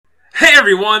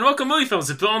everyone, welcome to Movie Films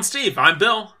with Bill and Steve. I'm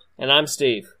Bill. And I'm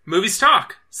Steve. Movies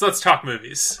talk. So let's talk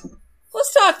movies.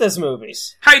 Let's talk those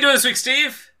movies. How you doing this week,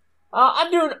 Steve?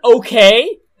 I'm doing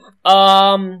okay.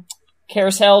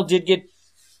 Carousel did get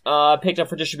picked up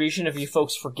for distribution. If you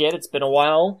folks forget, it's been a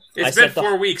while. It's been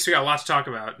 4 weeks. We got a lot to talk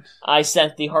about. I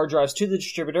sent the hard drives to the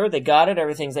distributor. They got it.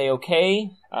 Everything's A-okay.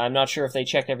 I'm not sure if they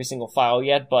checked every single file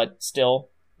yet, but still,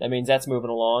 that means that's moving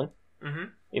along. Mm-hmm.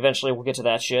 Eventually, we'll get to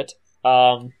that shit.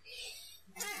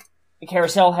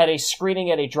 Carousel had a screening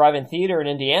at a drive-in theater in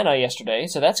Indiana yesterday,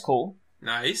 so that's cool.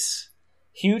 Nice.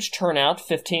 Huge turnout,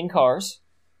 15 cars.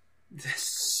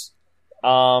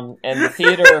 And the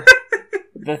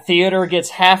theater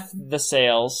gets half the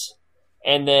sales,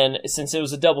 and then, since it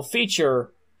was a double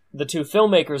feature, the two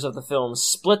filmmakers of the film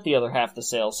split the other half the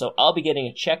sales, so I'll be getting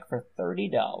a check for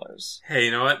 $30. Hey,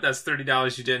 you know what? That's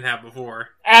 $30 you didn't have before.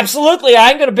 Absolutely, I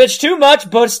ain't gonna bitch too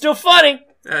much, but it's still funny.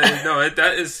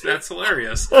 That's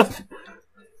hilarious.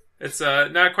 It's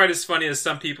not quite as funny as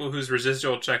some people whose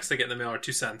residual checks they get in the mail are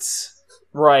 2 cents.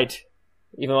 Right.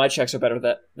 Even my checks are better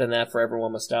than that for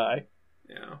Everyone Must Die.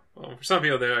 Yeah. Well, for some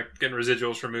people, they're like getting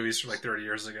residuals from movies from like 30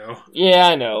 years ago. Yeah,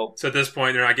 I know. So at this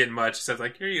point, they're not getting much. Except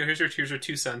like, here's your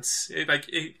 2 cents.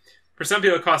 For some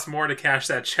people, it costs more to cash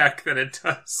that check than it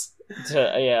does.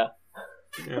 Yeah.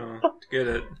 To get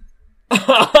it.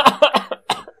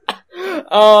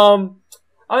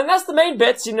 I mean, that's the main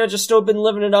bits, just still been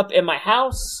living it up in my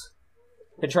house.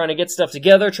 Been trying to get stuff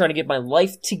together, trying to get my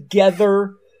life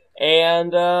together,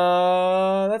 and,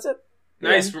 that's it.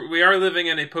 Nice. Yeah. We are living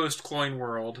in a post-Cloyne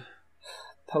world.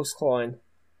 Post-Cloyne.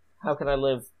 How can I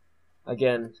live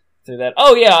again through that?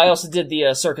 Oh, yeah, I also did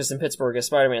the circus in Pittsburgh as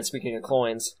Spider-Man, speaking of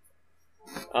Cloynes.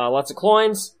 Lots of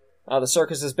Cloynes. The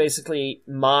circus is basically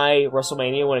my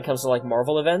WrestleMania when it comes to,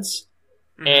 Marvel events.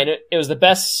 Mm-hmm. And it was the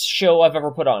best show I've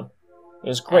ever put on. It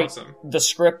was great. Awesome. The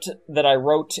script that I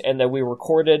wrote and that we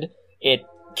recorded, it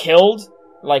killed.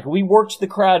 We worked the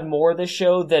crowd more this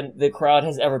show than the crowd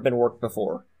has ever been worked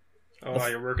before. Oh,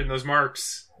 you're working those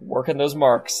marks. Working those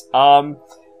marks.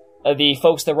 The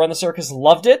folks that run the circus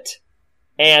loved it.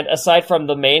 And aside from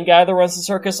the main guy that runs the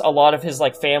circus, a lot of his,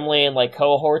 family and,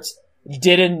 cohorts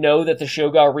didn't know that the show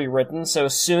got rewritten. So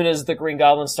as soon as the Green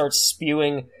Goblin starts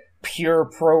spewing pure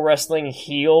pro wrestling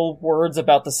heel words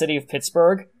about the city of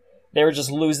Pittsburgh, they were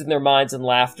just losing their minds in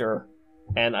laughter,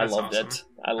 and I loved it.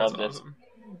 I loved it.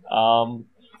 And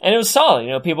it was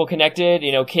solid. People connected.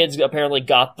 Kids apparently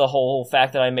got the whole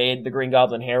fact that I made the Green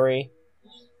Goblin hairy.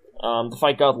 The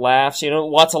fight got laughs.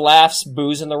 Lots of laughs,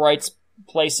 boos in the right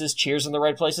places, cheers in the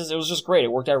right places. It was just great.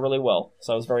 It worked out really well,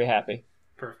 so I was very happy.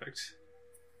 Perfect.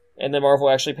 And then Marvel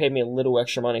actually paid me a little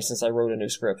extra money since I wrote a new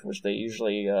script, which they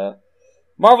usually...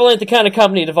 Marvel ain't the kind of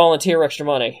company to volunteer extra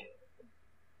money.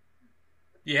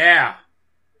 Yeah.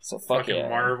 So fucking yeah.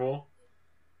 Marvel.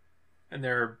 And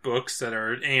there are books that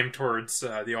are aimed towards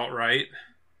the alt-right.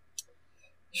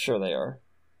 Sure they are.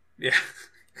 Yeah.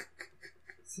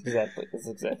 That's exactly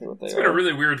what they are. It's been a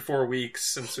really weird 4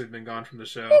 weeks since we've been gone from the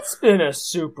show. It's been a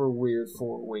super weird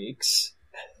 4 weeks.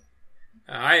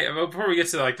 Before we get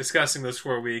to discussing those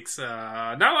 4 weeks,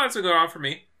 not a lot's been going on for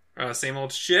me. Same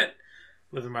old shit.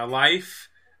 Living my life.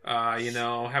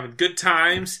 Having good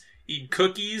times. Eating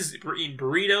cookies, eating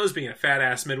burritos, being a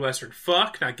fat-ass Midwestern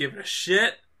fuck, not giving a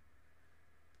shit.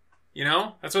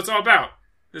 That's what it's all about.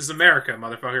 This is America,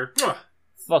 motherfucker. Ugh.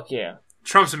 Fuck yeah.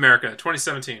 Trump's America,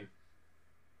 2017.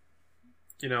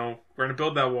 We're gonna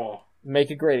build that wall. Make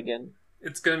it great again.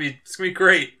 It's gonna be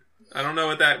great. I don't know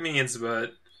what that means,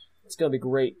 but... It's gonna be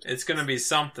great. It's gonna be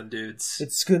something, dudes.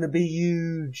 It's gonna be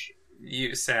huge.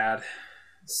 Sad.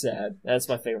 Sad. That's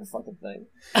my favorite fucking thing.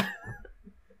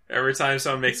 Every time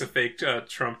someone makes a fake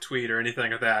Trump tweet or anything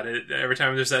like that, every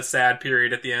time there's that sad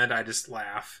period at the end, I just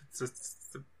laugh. It's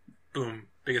the boom,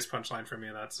 biggest punchline for me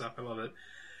and that stuff. I love it.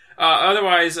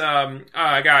 Otherwise,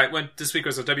 this week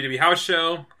was a WWE house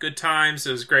show. Good times.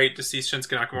 It was great to see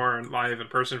Shinsuke Nakamura live in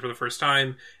person for the first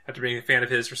time after being a fan of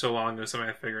his for so long. It was something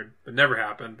I figured would never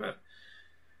happen, but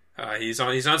he's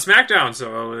on SmackDown,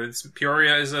 so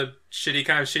Peoria is a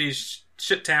shitty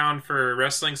shit town for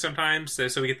wrestling sometimes.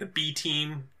 So we get the B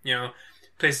team,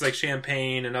 places like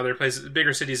Champaign and other places,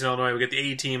 bigger cities in Illinois. We get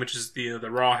the A team, which is the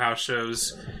Raw house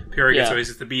shows. Peoria gets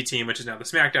always the B team, which is now the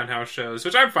SmackDown house shows,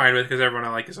 which I'm fine with because everyone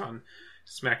I like is on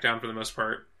SmackDown for the most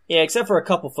part. Yeah, except for a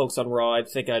couple folks on Raw. I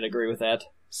think I'd agree with that.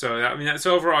 So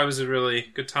overall, it was a really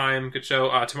good time, good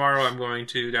show. Tomorrow, I'm going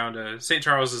down to St.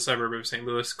 Charles, the suburb of St.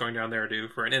 Louis, going down there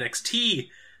for an NXT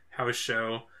house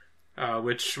show.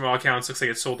 Which from all accounts looks like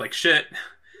it sold like shit.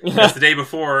 That's the day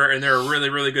before, and there are really,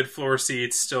 really good floor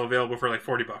seats still available for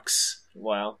 $40.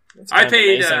 Wow. I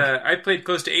paid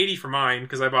close to $80 for mine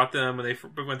because I bought them when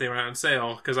they went out on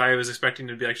sale because I was expecting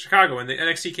to be like Chicago. When the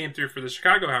NXT came through for the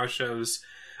Chicago house shows,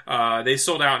 they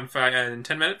sold out in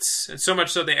 10 minutes, and so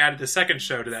much so they added the second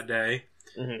show to that day.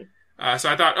 Mm-hmm. So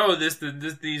I thought,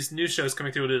 these new shows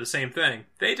coming through will do the same thing.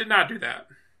 They did not do that.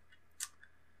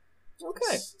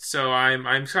 Okay. So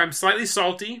I'm slightly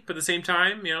salty, but at the same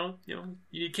time,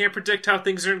 you can't predict how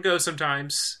things are going to go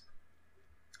sometimes.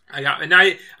 Me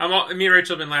and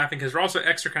Rachel have been laughing because we're also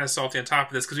extra kind of salty on top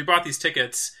of this because we bought these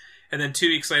tickets, and then 2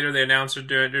 weeks later they announced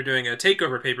they're doing a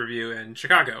takeover pay-per-view in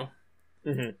Chicago.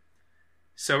 Mm-hmm.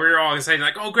 So we were all excited,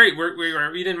 like, oh great,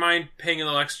 we didn't mind paying a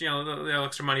little extra, a little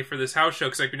extra money for this house show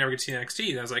because like we never get to see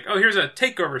NXT. And I was like, oh, here's a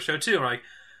takeover show too. And we're like,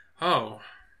 oh.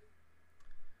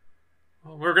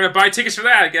 Well, we're going to buy tickets for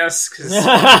that, I guess, because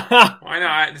why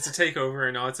not? It's a takeover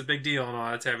and all. It's a big deal and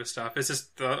all that type of stuff. It's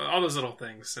just all those little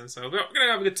things. And so we're going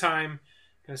to have a good time.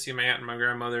 Going to see my aunt and my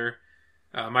grandmother.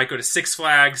 Might go to Six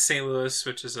Flags St. Louis,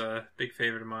 which is a big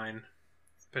favorite of mine,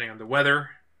 depending on the weather.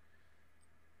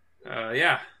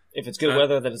 Yeah. If it's good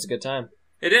weather, then it's a good time.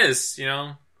 It is, They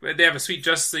have a sweet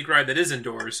Justice League ride that is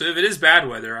indoors. So if it is bad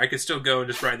weather, I could still go and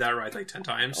just ride that ride like 10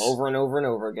 times. Over and over and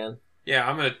over again. Yeah,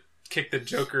 I'm going to kick the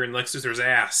Joker and Lex Luthor's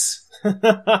ass.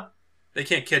 They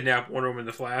can't kidnap Wonder Woman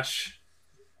the Flash.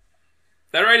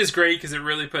 That ride is great because it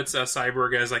really puts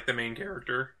Cyborg as like the main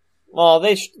character. Well,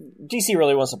 DC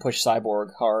really wants to push Cyborg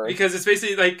hard. Because it's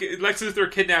basically like Lex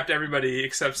Luthor kidnapped everybody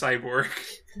except Cyborg.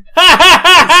 So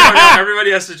now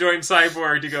everybody has to join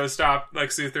Cyborg to go stop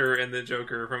Lex Luthor and the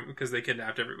Joker because they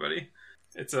kidnapped everybody.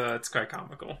 It's quite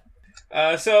comical.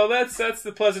 So that's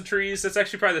the pleasantries. That's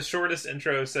actually probably the shortest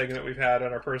intro segment we've had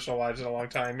on our personal lives in a long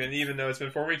time. And even though it's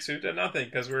been 4 weeks, we've done nothing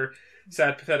because we're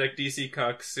sad, pathetic DC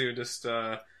cucks who just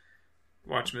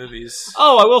watch movies.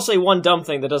 Oh, I will say one dumb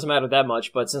thing that doesn't matter that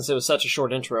much, but since it was such a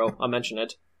short intro, I'll mention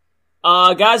it.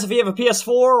 Guys, if you have a PS4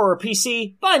 or a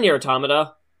PC, buy Nier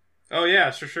Automata. Oh yeah,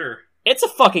 sure. It's a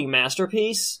fucking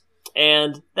masterpiece,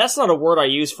 and that's not a word I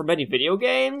use for many video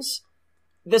games.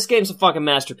 This game's a fucking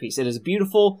masterpiece. It is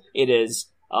beautiful, it is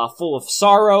full of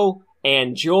sorrow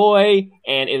and joy,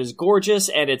 and it is gorgeous,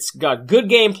 and it's got good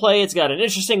gameplay, it's got an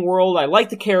interesting world, I like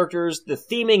the characters, the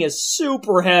theming is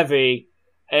super heavy,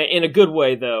 in a good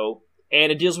way though,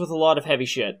 and it deals with a lot of heavy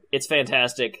shit. It's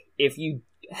fantastic. If you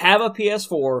have a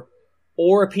PS4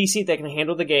 or a PC that can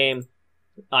handle the game,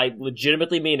 I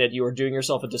legitimately mean it, you are doing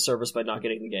yourself a disservice by not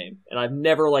getting the game. And I've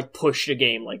never, pushed a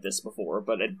game like this before,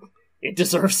 but it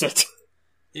deserves it.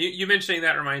 You mentioning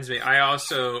that reminds me, I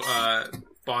also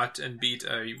bought and beat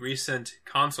a recent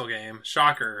console game.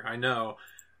 Shocker, I know.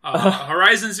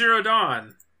 Horizon Zero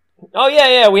Dawn. Oh,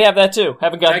 yeah, we have that too.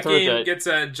 Haven't gotten through it yet. That game gets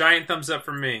a giant thumbs up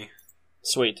from me.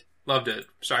 Sweet. Loved it.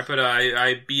 So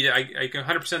I beat it. I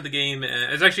 100% the game.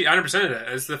 It's actually 100% of it.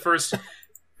 It's the first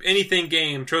anything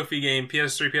game, trophy game,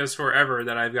 PS3, PS4 ever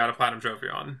that I've got a platinum trophy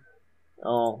on.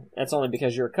 Oh, that's only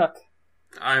because you're a cuck.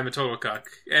 I'm a total cuck.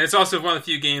 And it's also one of the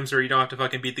few games where you don't have to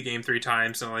fucking beat the game 3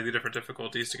 times and the different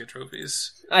difficulties to get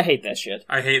trophies. I hate that shit.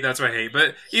 That's what I hate.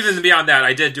 But even beyond that,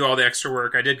 I did do all the extra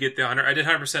work. I did get the 100. I did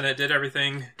 100% it, did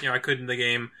everything I could in the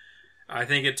game. I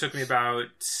think it took me about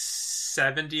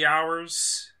 70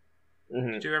 hours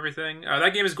to do everything.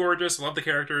 That game is gorgeous. I love the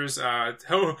characters.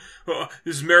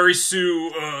 This Mary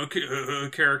Sue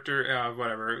character,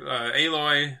 whatever.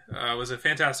 Aloy was a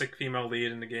fantastic female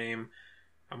lead in the game.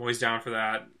 I'm always down for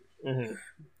that. Mm-hmm.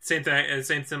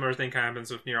 Same similar thing kind of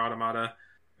happens with Nier Automata,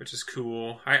 which is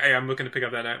cool. I'm looking to pick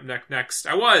up that next.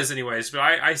 I was anyways, but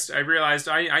I realized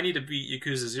I need to beat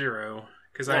Yakuza 0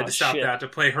 because I had to stop that to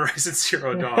play Horizon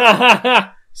Zero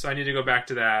Dawn. So I need to go back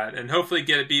to that and hopefully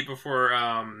get it beat before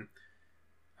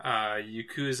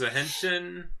Yakuza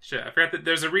Henshin. Shit, I forgot that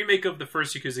there's a remake of the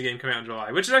first Yakuza game coming out in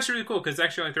July, which is actually really cool because it's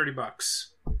actually only $30.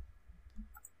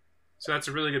 So that's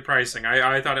a really good pricing.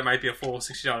 I thought it might be a full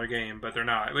 $60 game, but they're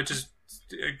not.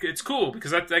 It's cool because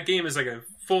that game is like a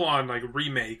full-on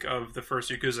remake of the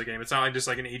first Yakuza game. It's not just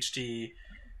like an HD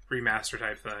remaster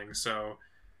type thing. So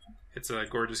it's a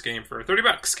gorgeous game for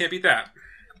 $30. Can't beat that.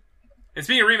 And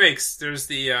speaking of remakes, there's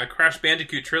the Crash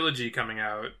Bandicoot trilogy coming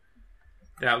out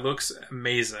that looks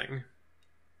amazing.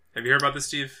 Have you heard about this,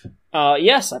 Steve?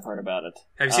 Yes, I've heard about it.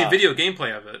 Have you seen video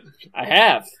gameplay of it? I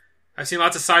have. I've seen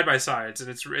lots of side-by-sides, and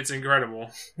it's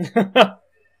incredible.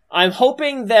 I'm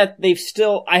hoping that they've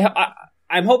still...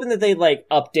 I'm hoping that they,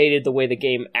 updated the way the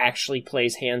game actually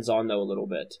plays hands-on, though, a little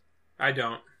bit. I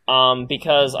don't.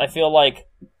 Because I feel like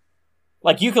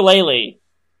Yooka-Laylee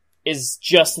is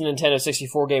just a Nintendo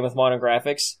 64 game with modern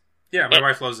graphics. Yeah, my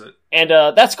wife loves it. And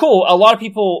that's cool. A lot of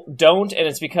people don't, and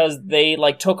it's because they,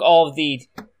 took all of the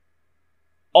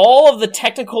all of the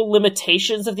technical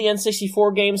limitations of the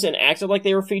N64 games and acted like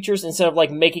they were features instead of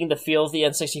like making the feel of the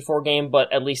N64 game,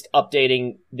 but at least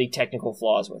updating the technical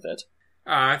flaws with it.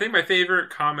 I think my favorite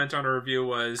comment on a review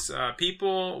was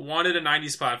people wanted a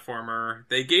 90s platformer.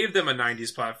 They gave them a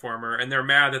 90s platformer, and they're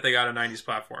mad that they got a 90s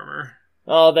platformer.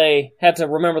 Oh, they had to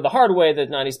remember the hard way that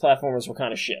 90s platformers were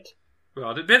kind of shit.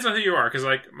 Well, it depends on who you are, because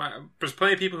like there's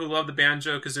plenty of people who love the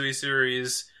Banjo-Kazooie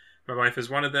series. My wife is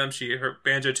one of them. Her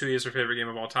Banjo-Tooie is her favorite game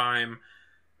of all time.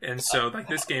 And so, like,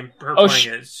 this game, her playing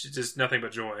it, it's just nothing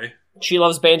but joy. She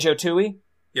loves Banjo-Tooie?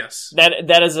 Yes.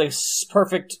 That is a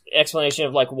perfect explanation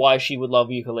of, like, why she would love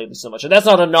ukulele so much. And that's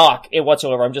not a knock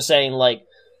whatsoever. I'm just saying, like,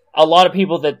 a lot of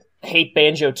people that hate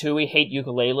Banjo-Tooie hate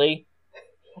ukulele.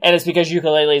 And it's because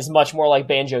ukulele is much more like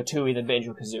Banjo-Tooie than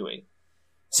Banjo-Kazooie.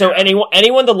 So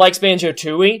anyone that likes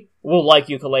Banjo-Tooie will like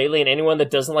ukulele, and anyone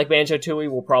that doesn't like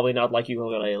Banjo-Tooie will probably not like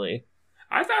ukulele.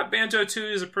 I thought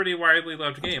Banjo-Tooie is a pretty widely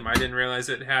loved game. I didn't realize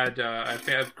it had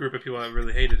a group of people that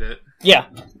really hated it. Yeah.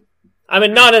 I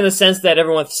mean, not in the sense that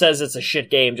everyone says it's a shit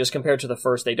game, just compared to the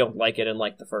first, they don't like it and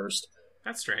like the first.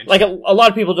 That's strange. Like, a lot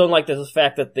of people don't like the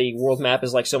fact that the world map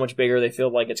is, like, so much bigger, they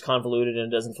feel like it's convoluted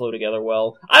and it doesn't flow together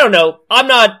well. I don't know. I'm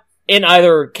not in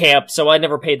either camp, so I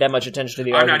never paid that much attention to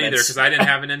the arguments. I'm not either, because I didn't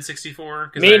have an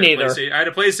N64. Me neither. I had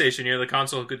a PlayStation, the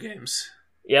console of good games.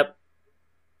 Yep.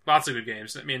 Lots of good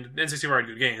games. I mean, N64 had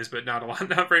good games, but not a lot,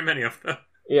 not very many of them.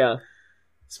 Yeah.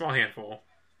 Small handful.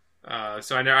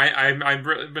 So I know I'm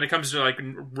when it comes to like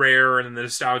Rare and the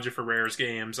nostalgia for Rare's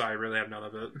games, I really have none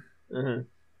of it. Mm-hmm.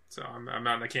 So I'm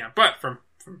not in the camp. But from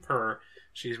her,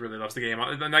 she really loves the game.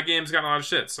 And that game's got a lot of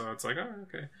shit, so it's like, oh,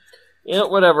 okay. Yeah,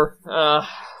 whatever.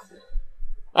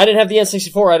 I didn't have the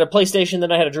N64. I had a PlayStation,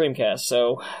 then I had a Dreamcast,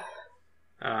 so...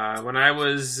 When I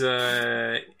was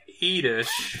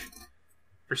 8-ish,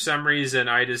 for some reason,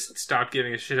 I just stopped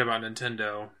giving a shit about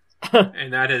Nintendo.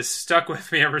 And that has stuck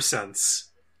with me ever since.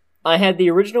 I had the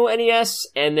original NES,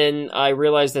 and then I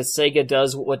realized that Sega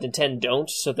does what Nintendo don't,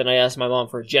 so then I asked my mom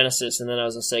for a Genesis, and then I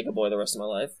was a Sega boy the rest of my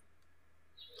life.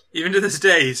 Even to this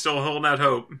day, he's still holding out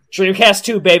hope. Dreamcast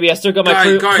 2, baby. I still got my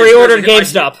guys, pre-ordered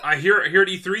GameStop. I hear at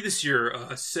E3 this year,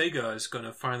 Sega is going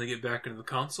to finally get back into the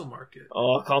console market.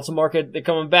 Oh, console market. They're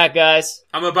coming back, guys.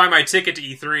 I'm going to buy my ticket to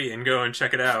E3 and go and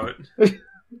check it out.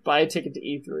 Buy a ticket to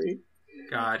E3?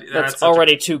 God, that's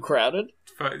already too crowded.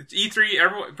 E3,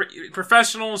 everyone,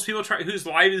 professionals, people whose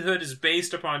livelihood is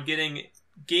based upon getting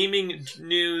gaming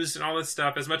news and all this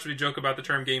stuff, as much as we joke about the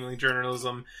term gaming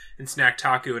journalism and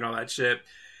Snacktaku and all that shit,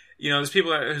 there's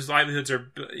people whose livelihoods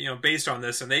are, based on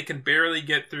this, and they can barely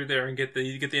get through there and get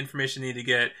the information they need to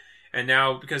get. And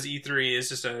now, because E3 is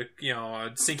just a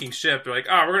sinking ship, they're like,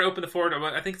 oh, we're going to open the floor to,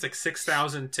 I think it's like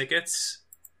 6,000 tickets.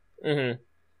 Mm-hmm.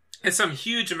 It's some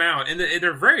huge amount, and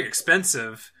they're very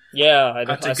expensive. Yeah, I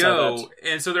go, that.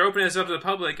 And so they're opening this up to the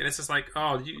public, and it's just like,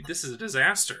 oh, this is a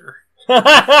disaster.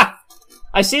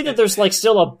 I see that there's like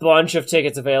still a bunch of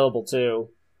tickets available too.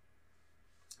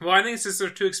 Well, I think it's just they're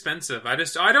too expensive. I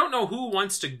don't know who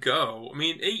wants to go. I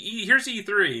mean, here's E3.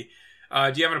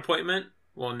 Do you have an appointment?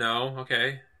 Well, no.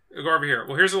 Okay, go over here.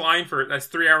 Well, here's a line that's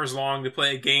 3 hours long to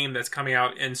play a game that's coming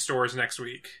out in stores next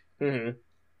week. Mm-hmm.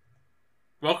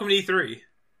 Welcome to E3.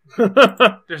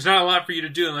 There's not a lot for you to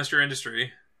do unless you're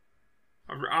industry.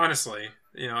 Honestly,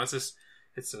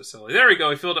 it's so silly. There we go.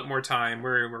 We filled up more time.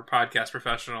 We're podcast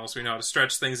professionals. We know how to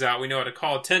stretch things out. We know how to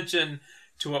call attention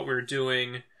to what we're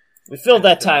doing. We filled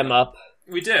that time up.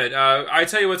 We did. I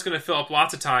tell you what's going to fill up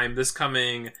lots of time this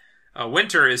coming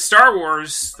winter is Star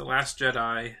Wars: The Last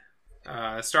Jedi.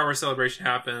 Star Wars Celebration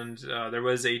happened. There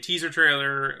was a teaser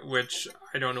trailer, which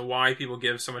I don't know why people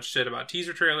give so much shit about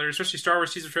teaser trailers, especially Star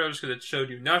Wars teaser trailers, because it showed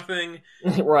you nothing.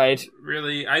 Right.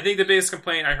 Really. I think the biggest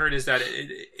complaint I heard is that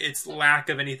its lack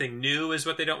of anything new is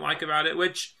what they don't like about it,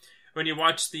 which, when you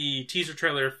watch the teaser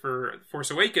trailer for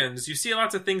Force Awakens, you see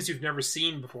lots of things you've never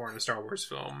seen before in a Star Wars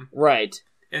film. Right.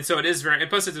 And so it is and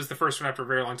plus it was the first one after a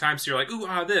very long time, so you're like, ooh,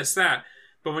 this, that.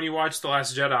 But when you watch The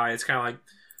Last Jedi, it's kind of like,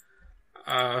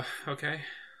 okay.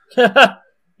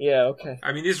 Yeah, okay.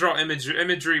 I mean, these are all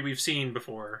imagery we've seen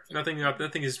before. Nothing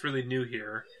is really new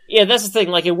here. Yeah, that's the thing.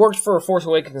 Like, it worked for Force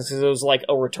Awakens because it was like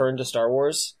a return to Star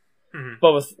Wars. Mm-hmm.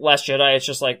 But with Last Jedi, it's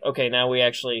just like, okay, now you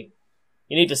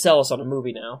need to sell us on a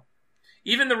movie now.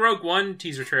 Even the Rogue One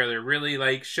teaser trailer really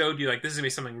like showed you like this is gonna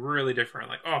be something really different.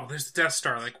 Like, oh, there's the Death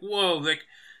Star. Like, whoa, like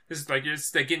this is like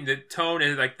it's like getting the tone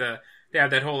and like they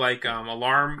have that whole like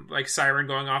alarm like siren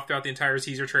going off throughout the entire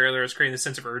teaser trailer. It's creating a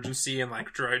sense of urgency and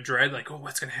like dread. Like, oh,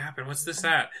 what's gonna happen? What's this,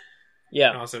 that? Yeah,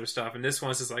 and all sort of stuff. And this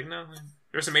one's just like, no,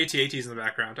 there's some AT-ATs in the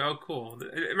background. Oh, cool.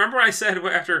 Remember what I said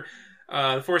after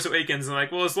The Force Awakens? And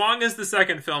like, well, as long as the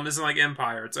second film isn't like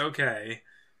Empire, it's okay.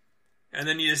 And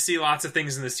then you just see lots of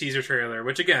things in this teaser trailer,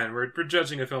 which again, we're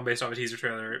judging a film based off a teaser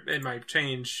trailer. It might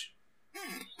change,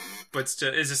 but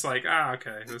still, it's just like,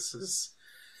 okay, this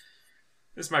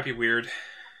might be weird.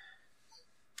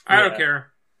 I don't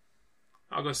care.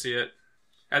 I'll go see it.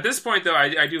 At this point, though,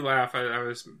 I do laugh. I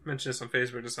was mentioning this on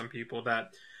Facebook to some people that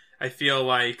I feel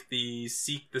like the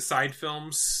side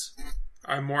films,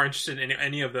 I'm more interested in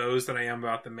any of those than I am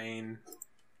about the main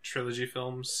trilogy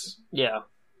films. Yeah.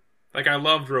 Like, I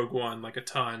loved Rogue One, like, a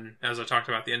ton, as I talked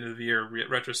about at the end of the year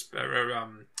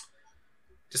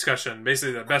discussion.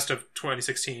 Basically, the best of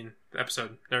 2016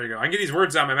 episode. There you go. I can get these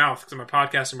words out of my mouth because I'm a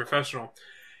podcasting professional.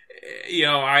 You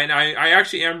know, I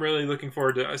actually am really looking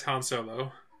forward to Han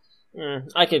Solo.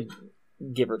 I could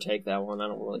give or take that one. I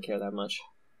don't really care that much.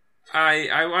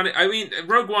 I mean,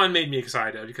 Rogue One made me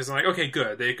excited because I'm like, okay,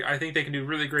 good. I think they can do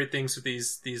really great things with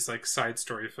these like side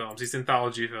story films, these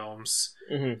anthology films.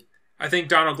 Mm-hmm. I think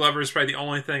Donald Glover is probably the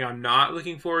only thing I'm not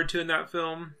looking forward to in that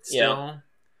film still. Yeah.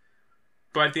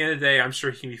 But at the end of the day, I'm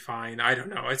sure he can be fine. I don't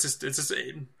know. It's just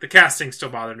the casting still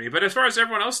bothered me. But as far as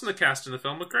everyone else in the cast in the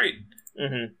film, looked great.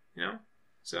 Mm-hmm. You know,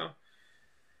 so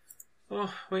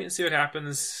well, wait and see what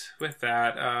happens with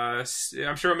that.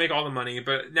 I'm sure it'll make all the money.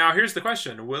 But now here's the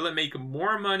question: will it make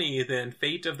more money than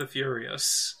Fate of the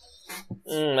Furious?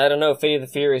 I don't know. Fate of the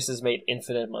Furious has made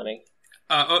infinite money.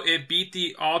 It beat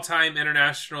the all-time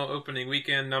international opening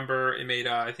weekend number. It made,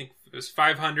 I think it was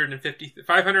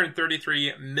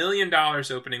 $533 million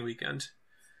opening weekend.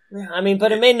 I mean,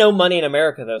 but it made no money in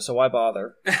America, though, so why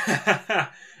bother?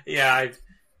 Yeah,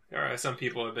 some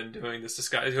people have been doing this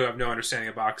who have no understanding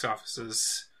of box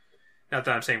offices. Not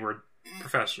that I'm saying we're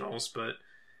professionals, but,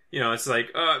 you know, it's like,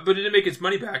 but it didn't make its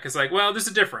money back. It's like, well, there's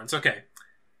a difference. Okay.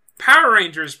 Power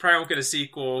Rangers probably won't get a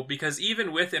sequel because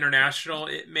even with international,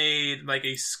 it made like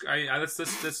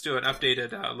let's do an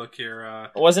updated look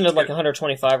here. Wasn't it like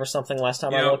 125 or something last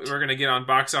time I looked? We're gonna get on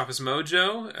Box Office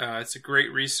Mojo. It's a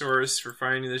great resource for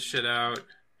finding this shit out.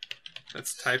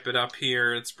 Let's type it up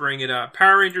here. Let's bring it up.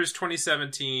 Power Rangers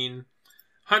 2017,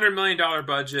 $100 million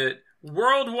budget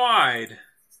worldwide,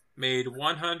 made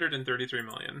 $133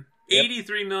 million. Yep.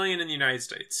 $83 million in the United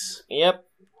States. Yep.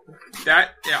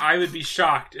 I would be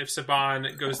shocked if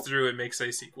Saban goes through and makes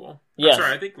a sequel. Yeah.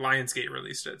 Sorry, I think Lionsgate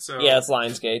released it. So yeah, it's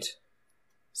Lionsgate.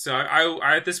 So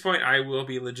I at this point, I will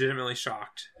be legitimately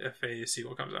shocked if a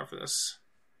sequel comes out for this.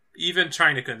 Even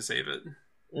China couldn't save it.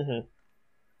 Mm-hmm.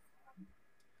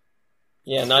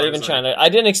 Yeah, not even China. I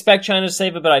didn't expect China to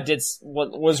save it, but I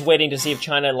was waiting to see if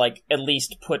China like at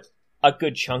least put a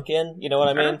good chunk in. You know what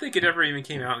I mean? I don't think it ever even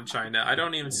came out in China. I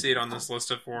don't even see it on this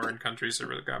list of foreign countries that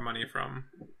really got money from.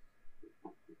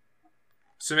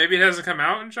 So maybe it hasn't come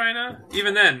out in China?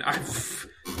 Even then,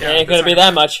 it ain't gonna be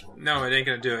that much. No, it ain't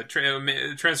gonna do it.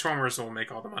 Transformers will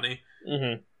make all the money.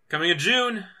 Mm-hmm. Coming in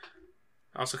June.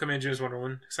 Also coming in June is Wonder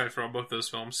Woman. Excited for both those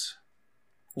films.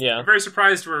 Yeah. I'm very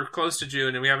surprised we're close to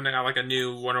June and we haven't got like a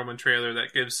new Wonder Woman trailer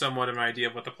that gives somewhat of an idea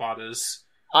of what the plot is.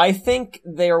 I think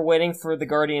they are waiting for the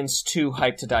Guardians 2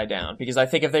 hype to die down, because I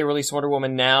think if they release Wonder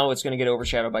Woman now, it's going to get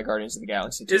overshadowed by Guardians of the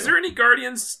Galaxy 2. Is there any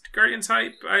Guardians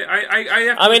hype?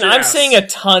 I'm seeing a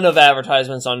ton of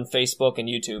advertisements on Facebook and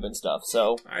YouTube and stuff,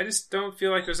 so... I just don't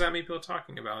feel like there's that many people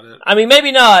talking about it. I mean,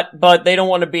 maybe not, but they don't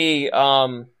want to be,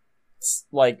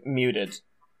 muted.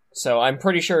 So I'm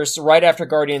pretty sure right after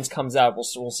Guardians comes out,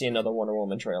 we'll see another Wonder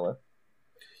Woman trailer.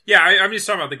 Yeah, I'm just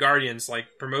talking about the Guardians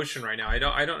promotion right now. I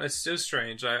don't. It's so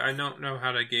strange. I don't know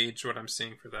how to gauge what I'm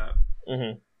seeing for that.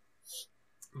 Mm-hmm.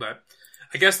 But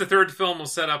I guess the third film will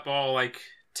set up all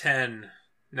 10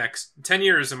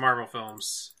 years of Marvel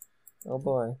films. Oh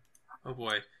boy.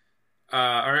 Or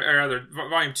rather,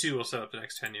 Volume 2 will set up the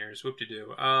next 10 years.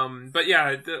 Whoop-de-doo. But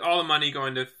yeah, all the money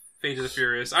going to Fate of the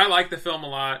Furious. I like the film a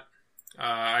lot.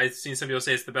 I've seen some people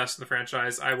say it's the best in the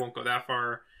franchise. I won't go that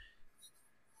far.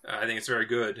 I think it's very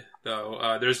good,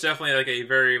 though. There's definitely a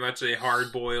very much a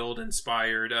hard-boiled,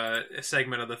 inspired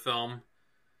segment of the film,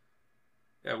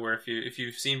 where if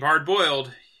you've seen Hard Boiled,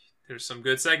 there's some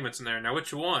good segments in there. Now,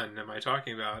 which one am I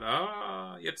talking about?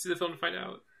 You have to see the film to find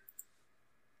out.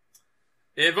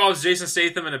 It involves Jason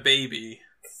Statham and a baby.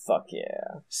 Fuck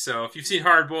yeah! So if you've seen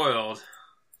Hard Boiled,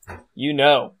 you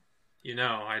know.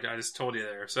 I just told you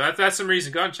there. So that's some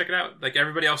reason. Go out and check it out.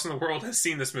 Everybody else in the world has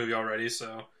seen this movie already,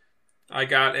 so. I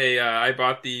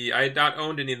had not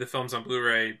owned any of the films on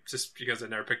Blu-ray just because I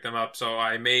never picked them up, so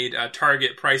I made a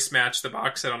Target price match the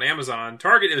box set on Amazon.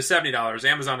 Target, it was $70.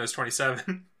 Amazon is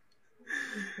 $27.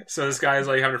 So this guy's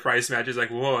having a price match. He's like,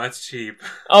 whoa, that's cheap.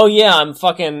 Oh yeah, I'm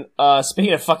fucking,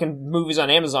 speaking of fucking movies on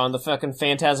Amazon, the fucking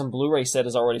Phantasm Blu-ray set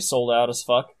is already sold out as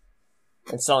fuck.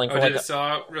 and selling for did it sell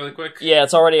out really quick? Yeah,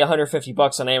 it's already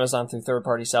 $150 on Amazon through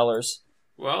third-party sellers.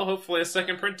 Well, hopefully a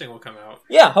second printing will come out.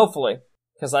 Yeah, hopefully.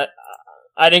 Because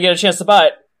I didn't get a chance to buy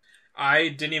it.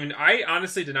 I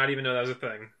honestly did not even know that was a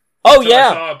thing. Oh, so yeah!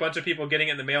 I saw a bunch of people getting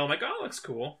it in the mail. I'm like, oh, it looks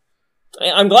cool.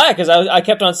 I'm glad, because I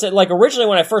kept on saying, like, originally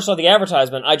when I first saw the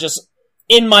advertisement, I just,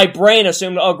 in my brain,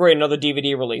 assumed, oh, great, another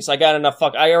DVD release. I got enough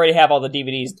I already have all the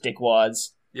DVDs, dickwads.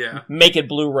 Yeah. Make it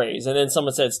Blu-rays. And then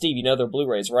someone said, Steve, you know they're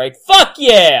Blu-rays, right? Fuck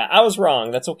yeah! I was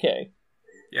wrong. That's okay.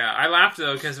 Yeah, I laughed,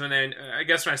 though, because I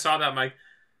guess when I saw that, I'm like,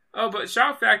 oh, but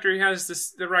Shout Factory has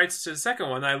the rights to the second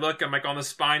one. And I look, I'm like, on the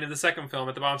spine of the second film,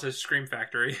 at the bottom says Scream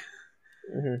Factory.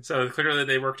 Mm-hmm. So clearly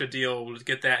they worked a deal to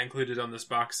get that included on this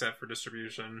box set for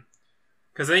distribution.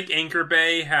 Because I think Anchor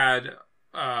Bay had,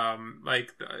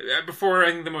 before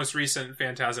I think the most recent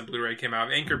Phantasm Blu-ray came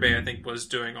out, Anchor Bay, I think, was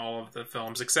doing all of the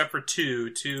films, except for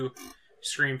two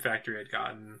Scream Factory had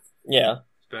gotten. Yeah.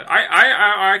 But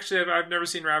I actually, I've never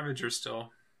seen Ravager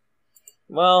still.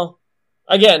 Well,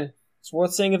 again, it's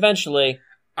worth seeing eventually.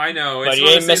 I know. But you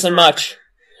ain't missing much.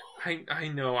 I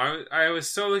know. I was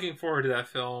so looking forward to that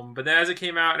film, but then as it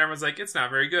came out and everyone's like, it's not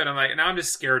very good, I'm like, now I'm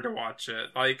just scared to watch it.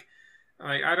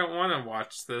 I don't want to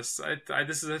watch this.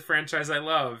 This is a franchise I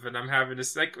love, and I'm having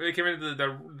this, like, it came into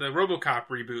the RoboCop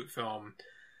reboot film.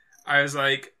 I was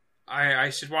like, I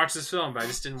should watch this film, but I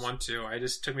just didn't want to. It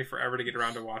just took me forever to get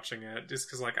around to watching it, just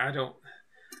because, like, I don't...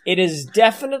 It is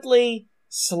definitely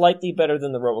slightly better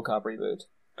than the RoboCop reboot.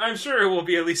 I'm sure it will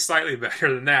be at least slightly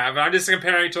better than that, but I'm just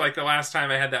comparing to, like, the last time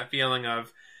I had that feeling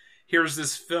of, here's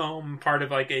this film, part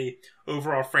of, like, a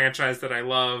overall franchise that I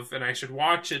love, and I should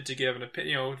watch it to give an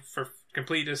opinion, for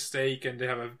complete a stake and to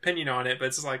have an opinion on it, but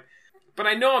it's just like, but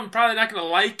I know I'm probably not going to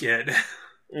like it.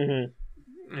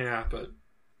 Mm-hmm. Yeah, but...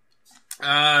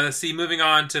 let's see, moving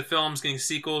on to films getting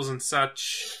sequels and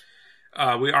such.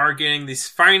 We are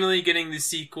finally getting the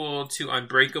sequel to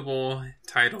Unbreakable,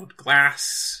 titled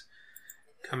Glass,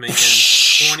 coming in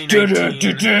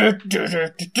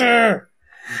 2019.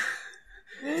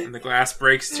 And the glass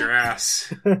breaks your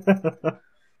ass.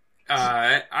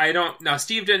 Now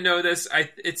Steve didn't know this.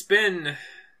 It's been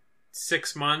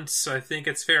 6 months, so I think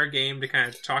it's fair game to kind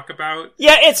of talk about.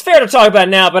 Yeah, it's fair to talk about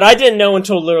now, but I didn't know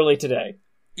until literally today.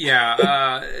 Yeah,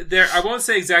 I won't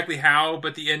say exactly how,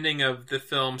 but the ending of the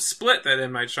film Split that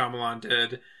M. Night Shyamalan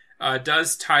did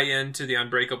does tie into the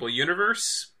Unbreakable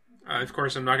universe. Of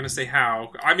course, I'm not going to say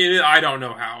how. I mean, I don't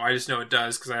know how. I just know it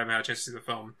does because I haven't had a chance to see the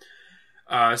film.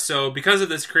 So because of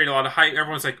this, create a lot of hype.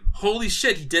 Everyone's like, holy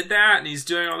shit, he did that, and he's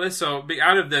doing all this. So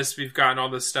out of this, we've gotten all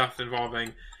this stuff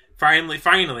involving,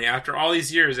 finally, after all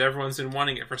these years, everyone's been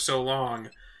wanting it for so long,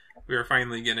 we are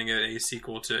finally getting a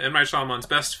sequel to M. Night Shyamalan's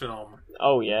best film.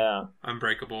 Oh, yeah.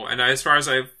 Unbreakable. And as far as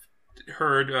I've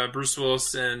heard, Bruce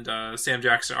Willis and Sam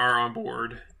Jackson are on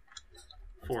board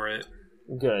for it.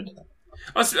 Good.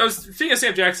 I was speaking of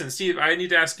Sam Jackson, Steve, I need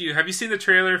to ask you, have you seen the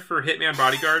trailer for Hitman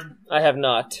Bodyguard? I have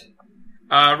not.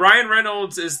 Ryan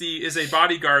Reynolds is a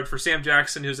bodyguard for Sam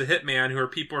Jackson, who's a hitman who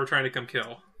people are trying to come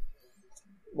kill.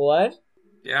 What?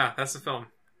 Yeah, that's the film.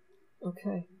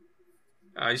 Okay.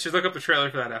 You should look up the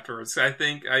trailer for that afterwards. I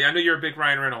know you're a big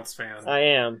Ryan Reynolds fan. I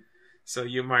am. So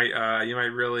you might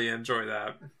really enjoy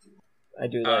that. I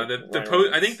do like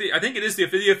I think it is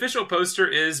the official poster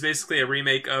is basically a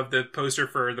remake of the poster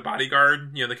for The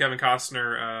Bodyguard. You know, the Kevin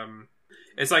Costner.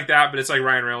 It's like that, but it's like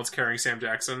Ryan Reynolds carrying Sam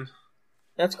Jackson.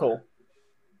 That's cool.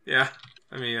 Yeah,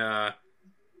 I mean, I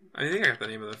think I got the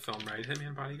name of the film right.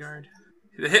 Hitman Bodyguard.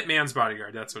 The Hitman's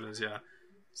Bodyguard. That's what it is. Yeah.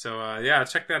 So yeah,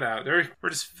 check that out. We're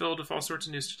just filled with all sorts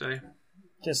of news today.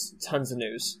 Just tons of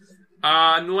news.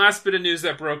 And the last bit of news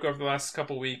that broke over the last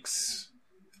couple weeks.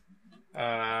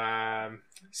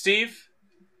 Steve,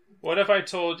 what if I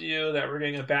told you that we're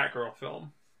getting a Batgirl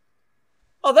film?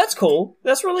 Oh, that's cool.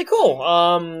 That's really cool.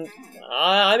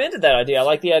 I'm into that idea. I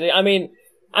like the idea. I mean,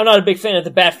 I'm not a big fan of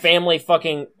the Bat family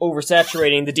fucking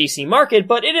oversaturating the DC market,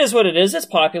 but it is what it is. It's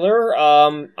popular.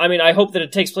 I mean, I hope that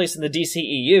it takes place in the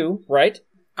DCEU, right?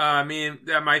 I mean,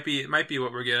 that might be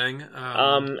what we're getting.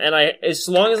 And as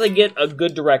long as I get a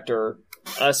good director,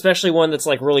 especially one that's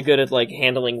like really good at like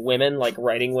handling women, like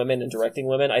writing women and directing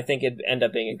women, I think it'd end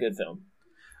up being a good film.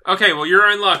 Okay, well,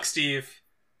 you're in luck, Steve,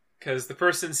 because the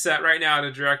person set right now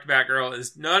to direct Batgirl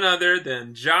is none other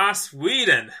than Joss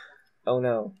Whedon. Oh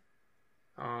no.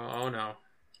 Oh no.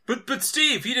 But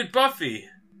Steve, he did Buffy.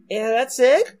 Yeah, that's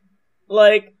it?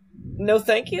 Like, no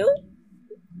thank you?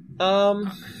 I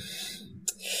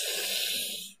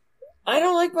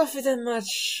don't like Buffy that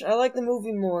much. I like the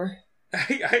movie more.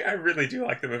 I really do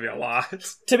like the movie a lot.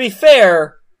 To be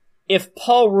fair, if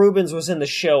Paul Rubens was in the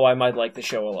show, I might like the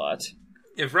show a lot.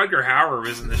 If Rutger Hauer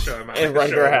was in the show, I might And like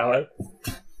the show Rutger a lot.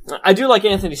 Hauer. I do like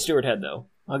Anthony Stewart Head, though.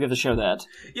 I'll give the show that.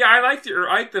 Yeah, I liked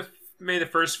the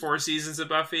first 4 seasons of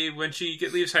Buffy. When she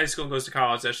leaves high school and goes to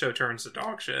college, that show turns to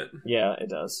dog shit. Yeah, it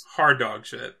does. Hard dog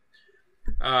shit.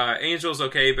 Angel's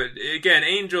okay, but again,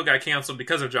 Angel got canceled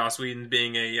because of Joss Whedon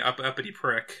being a uppity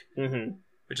prick,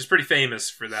 which is pretty famous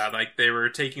for that. Like, they were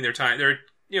taking their time.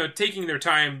 They're taking their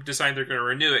time, deciding they're going to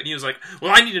renew it, and he was like,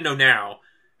 "Well, I need to know now."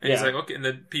 And he's like, "Okay." And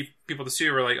the people at the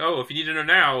studio were like, "Oh, if you need to know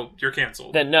now, you're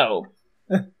canceled." Then no.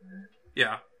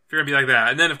 Yeah. If you're gonna be like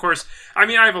that, and then of course, I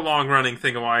mean, I have a long running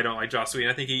thing of why I don't like Joss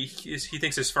Whedon. I think he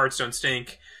thinks his farts don't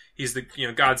stink. He's the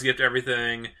God's gift to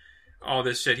everything. All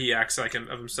this shit he acts like of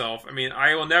himself. I mean,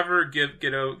 I will never get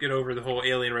over the whole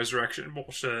alien resurrection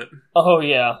bullshit. Oh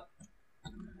yeah.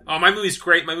 Oh, my movie's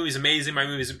great. My movie's amazing. My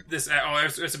movie's this. Oh,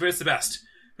 it's the best.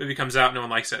 Movie comes out, no one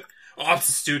likes it. Oh, it's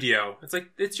the studio. It's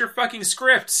like, it's your fucking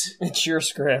script. It's your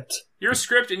script. Your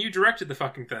script, and you directed the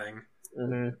fucking thing.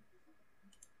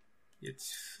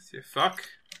 Fuck.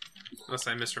 Unless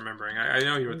I'm misremembering. I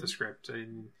know you wrote the script.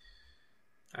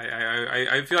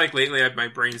 I feel like lately my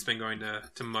brain's been going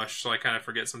to mush, so I kind of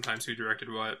forget sometimes who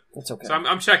directed what. That's okay. So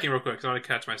I'm checking real quick because I want to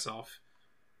catch myself.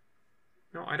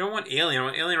 No, I don't want Alien. I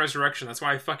want Alien Resurrection. That's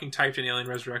why I fucking typed in Alien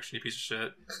Resurrection, you piece of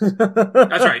shit.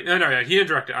 That's right. No, he didn't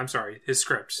direct it. I'm sorry. His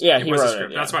script. Yeah, he was wrote the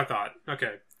script. It, yeah. That's what I thought.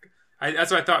 Okay.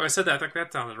 That's what I thought. When I said that, I thought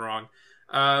that sounded wrong.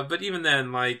 But even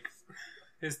then, like,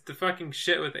 the fucking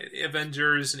shit with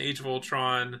Avengers and Age of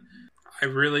Ultron, I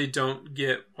really don't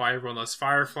get why everyone loves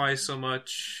Firefly so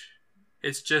much.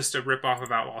 It's just a ripoff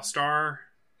of Outlaw Star.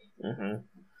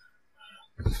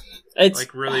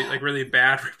 It's really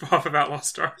bad ripoff of Outlaw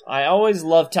Star. I always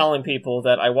love telling people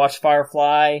that I watched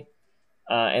Firefly,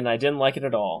 and I didn't like it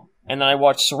at all. And then I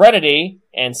watched Serenity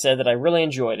and said that I really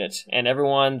enjoyed it. And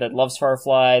everyone that loves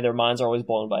Firefly, their minds are always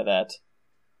blown by that.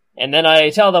 And then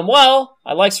I tell them, well,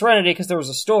 I like Serenity because there was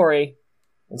a story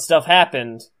and stuff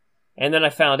happened. And then I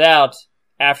found out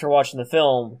after watching the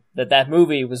film that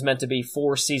movie was meant to be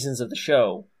 4 seasons of the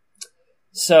show.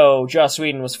 So Joss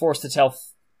Whedon was forced to tell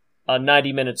a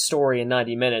 90-minute story in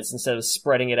 90 minutes instead of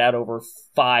spreading it out over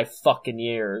 5 fucking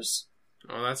years.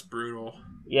 Oh, that's brutal.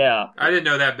 Yeah. I didn't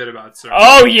know that bit about Serenity.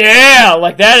 Oh yeah!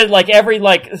 Like that, like every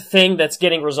thing that's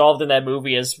getting resolved in that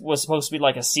movie was supposed to be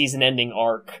like a season-ending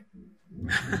arc.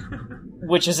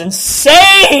 Which is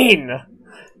insane!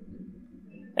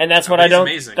 And that's what I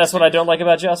don't like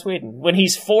about Joss Whedon. When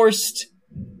he's forced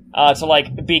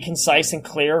to be concise and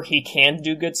clear, he can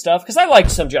do good stuff. Because I like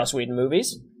some Joss Whedon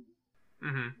movies.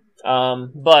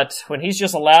 But when he's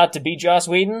just allowed to be Joss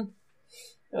Whedon,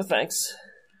 no thanks.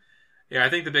 Yeah, I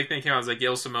think the big thing came out was like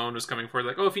Gail Simone was coming forward,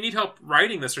 like, "Oh, if you need help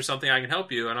writing this or something, I can help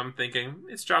you." And I'm thinking,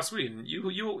 it's Joss Whedon. You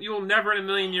will never in a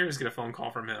million years get a phone call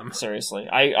from him. Seriously,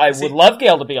 I would love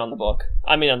Gail to be on the book.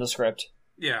 I mean, on the script.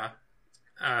 Yeah.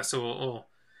 So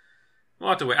we'll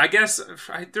have to wait. I guess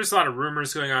there's a lot of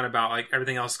rumors going on about like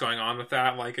everything else going on with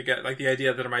that. Like again, like the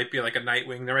idea that it might be like a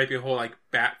Nightwing. There might be a whole like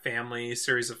Bat Family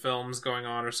series of films going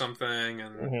on or something.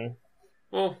 And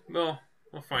we'll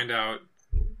find out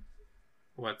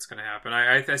what's going to happen.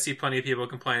 I see plenty of people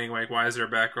complaining, like, why is there a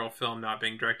Batgirl film not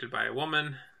being directed by a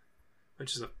woman?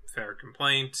 Which is a fair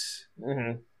complaint.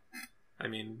 I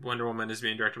mean, Wonder Woman is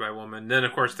being directed by a woman. Then,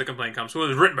 of course, the complaint comes, well, it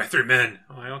was written by 3 men.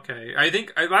 I'm like, okay. I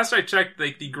think, last I checked,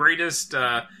 like, the greatest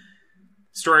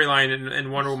storyline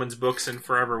in Wonder Woman's books in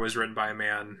forever was written by a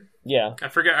man. Yeah. I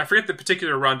forget the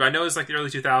particular run, but I know it's like the early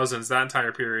 2000s. That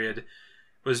entire period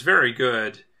was very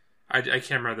good. I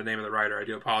can't remember the name of the writer. I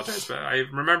do apologize, but I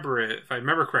remember it. If I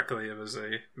remember correctly, it was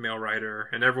a male writer,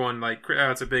 and everyone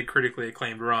it's a big critically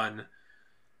acclaimed run.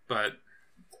 But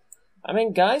I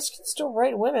mean, guys can still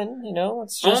write women.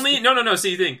 It's just only no.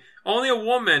 See, the thing, only a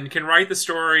woman can write the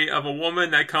story of a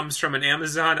woman that comes from an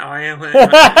Amazon island, an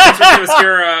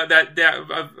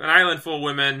island full of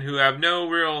women who have no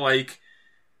real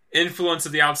influence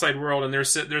of the outside world and their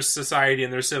society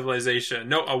and their civilization.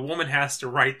 No, a woman has to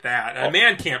write that. A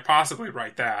man can't possibly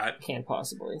write that. Can't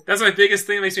possibly. That's my biggest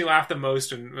thing that makes me laugh the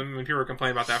most when people were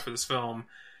complaining about that for this film.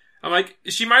 I'm like,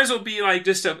 she might as well be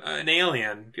just an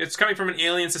alien. It's coming from an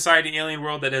alien society, alien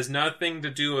world that has nothing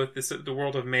to do with the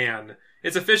world of man.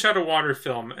 It's a fish out of water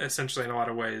film, essentially, in a lot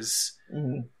of ways.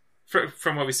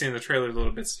 From what we see in the trailer,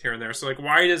 little bits here and there. So,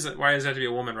 why does it have to be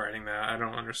a woman writing that? I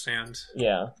don't understand.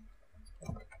 Yeah.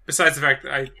 Besides the fact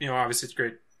that obviously it's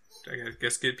great. I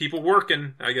guess get people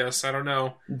working. I guess I don't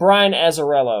know. Brian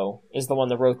Azzarello is the one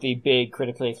that wrote the big,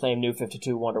 critically acclaimed New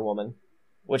 52 Wonder Woman.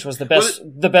 which was the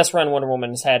best run Wonder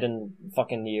Woman has had in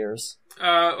fucking years.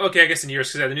 Okay, I guess in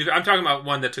years, because I'm talking about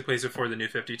one that took place before the New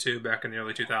 52 back in the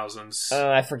early 2000s.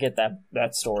 I forget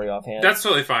that story offhand. That's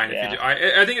totally fine if you do.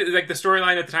 I think like the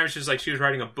storyline at the time, she was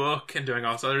writing a book and doing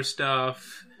all this other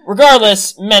stuff.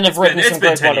 Regardless, men have written some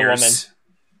great Wonder Woman.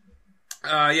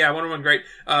 Yeah, Wonder Woman, great.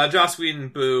 Joss Whedon,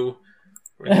 boo.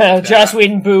 Joss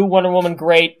Whedon, boo. Wonder Woman,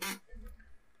 great.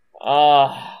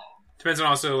 Depends on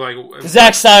also, like...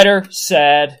 Zack Snyder,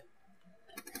 sad.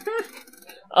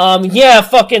 Yeah,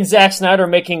 fucking Zack Snyder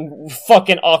making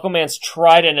fucking Aquaman's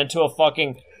trident into a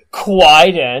fucking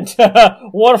quident.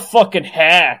 What a fucking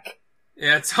hack.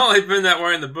 Yeah, it's only been that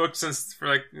way in the book since, for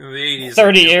like, the 80s.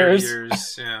 30 years. 30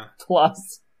 years, yeah.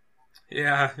 Plus.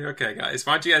 Yeah, okay, guys.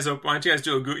 Why don't you guys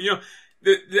do a Google... You know,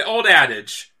 the old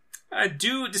adage,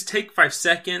 just take 5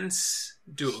 seconds,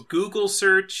 do a Google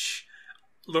search.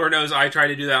 Lord knows I try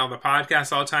to do that on the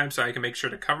podcast all the time so I can make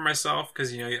sure to cover myself,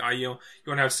 because, you want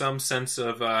to have some sense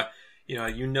of,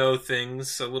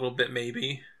 things a little bit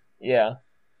maybe. Yeah.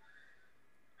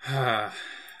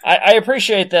 I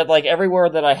appreciate that, like, everywhere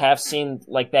that I have seen,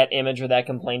 like, that image or that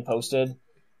complaint posted,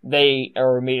 they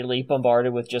are immediately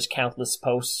bombarded with just countless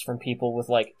posts from people with,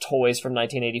 like, toys from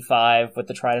 1985 with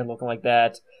the Trident looking like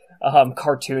that,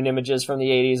 cartoon images from the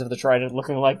 80s of the Trident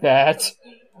looking like that,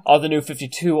 all the New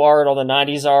 52 art, all the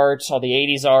 90s art, all the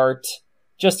 80s art,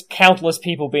 just countless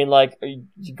people being like,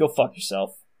 you go fuck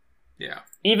yourself. Yeah.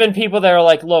 Even people that are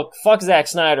like, look, fuck Zack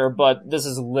Snyder, but this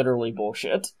is literally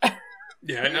bullshit.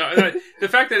 Yeah, no, the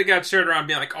fact that it got shared around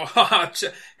being like, oh,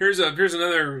 here's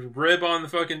another rib on the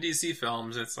fucking DC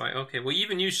films. It's like, okay, well,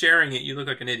 even you sharing it, you look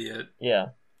like an idiot. Yeah.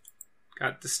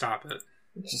 Got to stop it.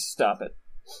 Just stop it.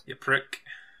 You prick.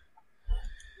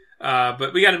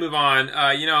 But we got to move on.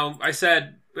 I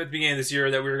said at the beginning of this year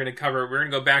that we're going to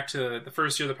go back to the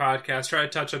first year of the podcast, try to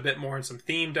touch a bit more on some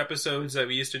themed episodes that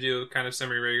we used to do kind of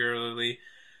semi-regularly,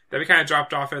 that we kind of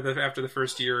dropped off after the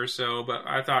first year or so, but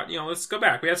I thought, let's go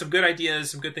back. We had some good ideas,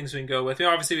 some good things we can go with.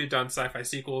 Obviously, we've done sci-fi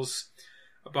sequels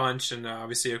a bunch, and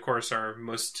obviously, of course, our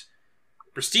most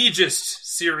prestigious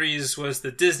series was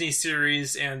the Disney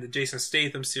series and the Jason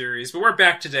Statham series, but we're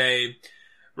back today.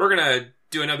 We're going to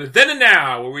do another Then and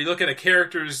Now, where we look at a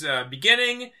character's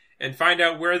beginning and find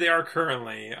out where they are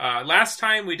currently. Last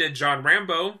time, we did John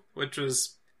Rambo, which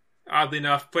was, oddly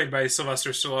enough, played by Sylvester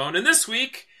Stallone, and this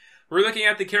week, we're looking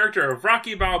at the character of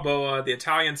Rocky Balboa, the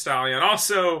Italian Stallion,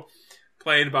 also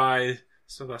played by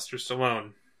Sylvester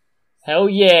Stallone. Hell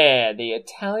yeah, the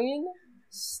Italian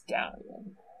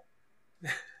Stallion.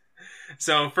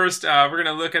 So first, we're going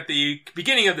to look at the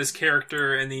beginning of this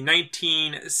character in the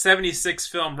 1976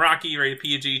 film Rocky, rated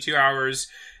PG, 2 hours,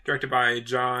 directed by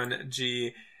John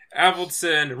G.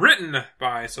 Avildsen, written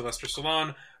by Sylvester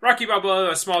Stallone. Rocky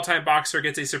Balboa, a small-time boxer,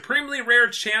 gets a supremely rare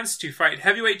chance to fight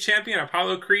heavyweight champion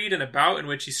Apollo Creed in a bout in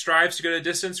which he strives to go the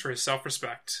distance for his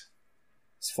self-respect.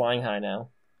 He's flying high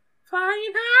now.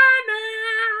 Flying high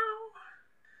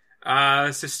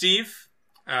now! So Steve,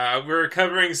 we're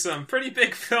covering some pretty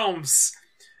big films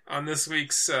on this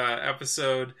week's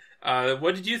episode.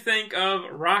 What did you think of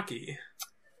Rocky?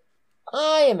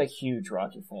 I am a huge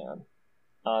Rocky fan.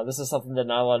 This is something that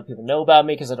not a lot of people know about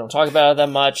me because I don't talk about it that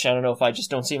much. I don't know if I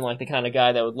just don't seem like the kind of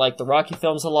guy that would like the Rocky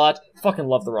films a lot. Fucking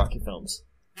love the Rocky films.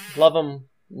 Love them.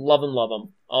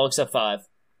 All except 5.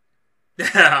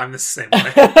 I'm the same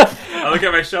way. I look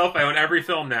at my shelf, I own every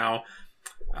film now.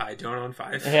 I don't own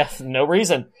 5. Yeah, no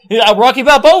reason. Rocky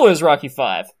Balboa is Rocky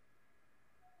 5.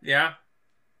 Yeah.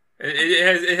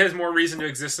 It has more reason to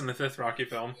exist than the 5th Rocky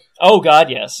film. Oh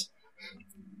god, yes.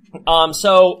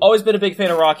 So, always been a big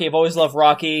fan of Rocky. I've always loved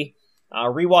Rocky.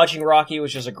 Rewatching Rocky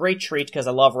was just a great treat because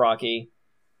I love Rocky.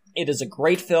 It is a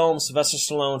great film. Sylvester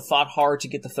Stallone fought hard to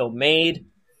get the film made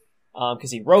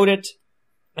because he wrote it,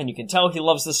 and you can tell he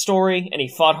loves the story, and he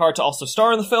fought hard to also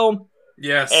star in the film.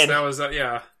 Yes, and, that was,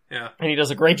 yeah. And he does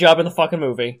a great job in the fucking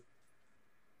movie.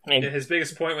 And his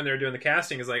biggest point when they were doing the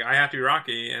casting is like, I have to be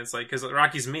Rocky, and it's like, because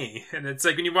Rocky's me. And it's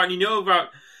like, when you know about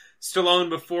Stallone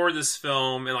before this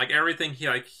film and like everything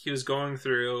he was going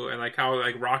through and like how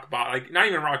like rock bottom, like not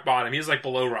even rock bottom, he was like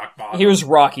below rock bottom. He was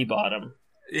Rocky bottom.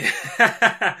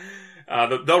 Yeah.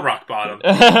 the rock bottom.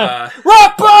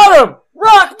 Rock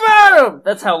bottom.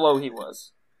 That's how low he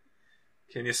was.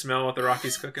 Can you smell what the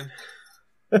Rocky's cooking?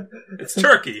 It's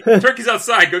turkey. Turkey's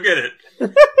outside. Go get it.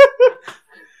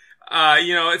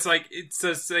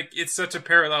 It's such a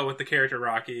parallel with the character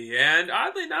Rocky, and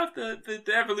oddly enough, the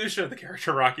evolution of the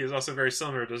character Rocky is also very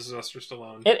similar to Sylvester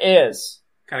Stallone. It is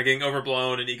kind of getting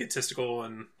overblown and egotistical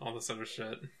and all this other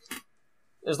shit.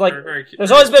 There's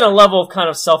always been a level of kind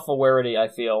of self-awareness, I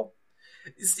feel.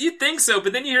 You'd think so,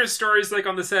 but then you hear stories like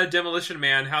on the set of Demolition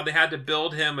Man, how they had to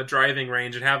build him a driving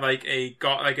range and have like a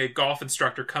golf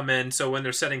instructor come in, so when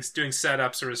they're doing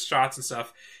setups or his shots and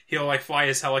stuff, he'll like fly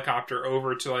his helicopter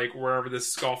over to like wherever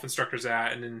this golf instructor's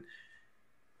at and then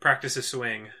practice his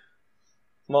swing.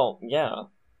 Well, yeah.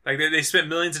 Like they spent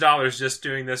millions of dollars just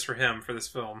doing this for him for this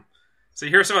film. So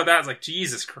you hear some of that, it's like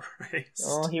Jesus Christ.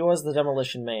 Oh, he was the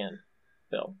Demolition Man,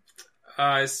 Bill.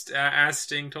 As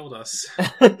Sting told us.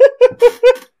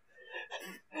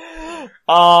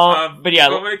 But yeah.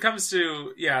 But when it comes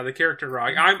to the character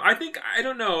Rocky, I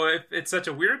don't know if it's such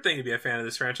a weird thing to be a fan of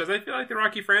this franchise. I feel like the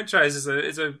Rocky franchise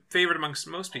is a favorite amongst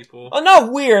most people. Oh,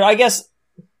 not weird. I guess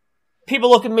people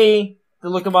look at me, they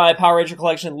look at my Power Ranger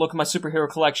collection, look at my superhero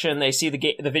collection, they see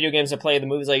the video games I play, the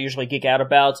movies I usually geek out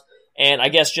about, and I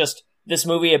guess just this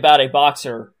movie about a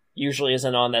boxer usually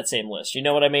isn't on that same list. You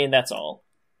know what I mean? That's all.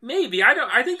 Maybe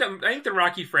I think the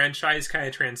Rocky franchise kind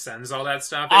of transcends all that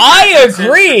stuff. I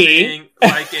agree. Being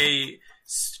like a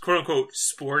quote unquote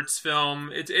sports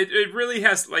film, it really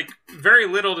has like very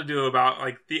little to do about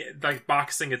like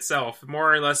boxing itself.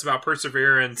 More or less about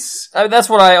perseverance. That's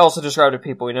what I also describe to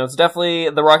people. You know, it's definitely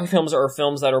the Rocky films are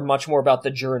films that are much more about the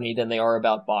journey than they are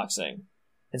about boxing.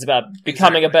 It's about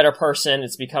becoming a better person.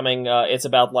 It's it's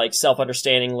about like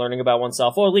self-understanding, learning about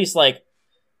oneself, or at least like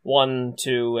 1,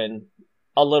 2, and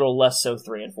a little less so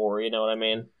 3 and 4, you know what I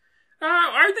mean?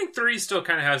 I think 3 still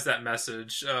kind of has that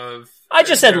message of... I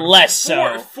just said less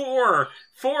so. 4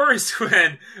 is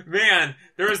when, man,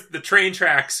 the train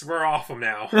tracks, we're off them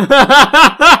now.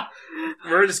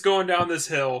 We're just going down this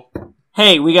hill.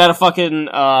 Hey, we gotta fucking,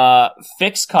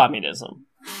 fix communism.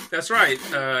 That's right.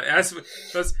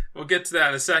 We'll get to that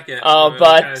in a second.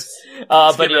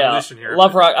 But yeah,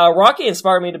 love Rocky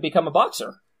inspired me to become a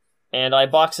boxer. And I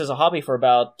boxed as a hobby for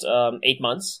about 8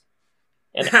 months,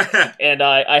 and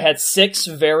I had 6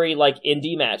 very like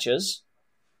indie matches.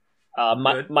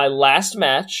 My last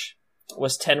match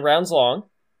was 10 rounds long,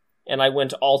 and I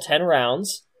went all 10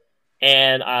 rounds.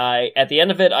 And at the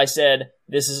end of it, I said,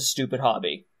 "This is a stupid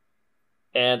hobby,"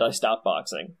 and I stopped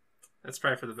boxing. That's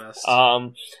probably for the best.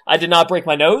 I did not break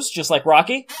my nose, just like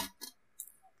Rocky.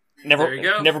 There you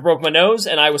go. Never broke my nose,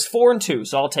 and I was 4-2,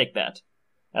 so I'll take that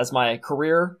as my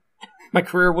career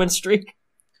win streak.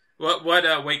 What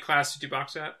weight class did you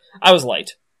box at? I was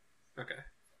light. Okay.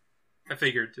 I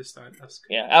figured just that.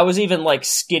 Yeah, I was even like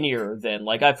skinnier then.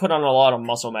 Like I put on a lot of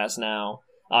muscle mass now.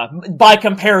 By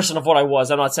comparison of what I was,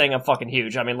 I'm not saying I'm fucking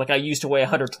huge. I mean, like I used to weigh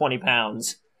 120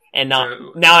 pounds, and now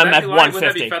I'm at 150. Would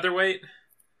that be featherweight?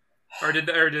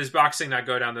 Or does boxing not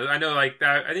go down there? I know, like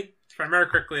that. I think if I remember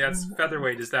correctly, that's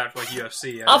featherweight. Is that for like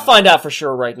UFC? I'll find out for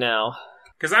sure right now.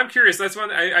 Because I'm curious. That's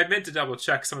one I meant to double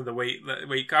check some of the weight.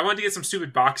 I wanted to get some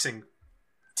stupid boxing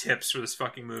tips for this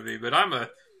fucking movie, but I'm a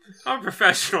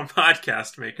professional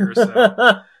podcast maker,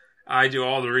 so I do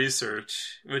all the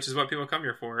research, which is what people come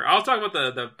here for. I'll talk about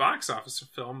the box office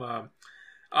film.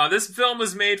 This film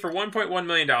was made for $1.1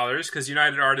 million because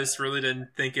United Artists really didn't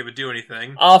think it would do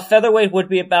anything. Featherweight would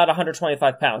be about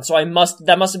 125 pounds, so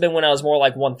that must have been when I was more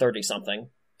like 130 something.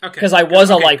 Okay. Because I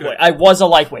was a lightweight. Good. I was a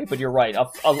lightweight, but you're right.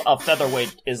 A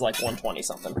featherweight is like 120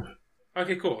 something.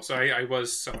 Okay, cool. So I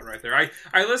was somewhat right there.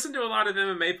 I listen to a lot of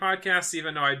MMA podcasts,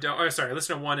 even though I don't... Oh, sorry, I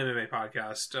listen to one MMA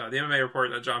podcast. The MMA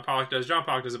Report that John Pollock does. John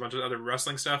Pollock does a bunch of other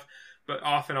wrestling stuff, but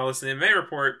often I'll listen to the MMA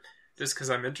Report just because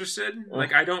I'm interested.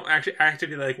 Like, I don't actually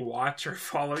actively, like, watch or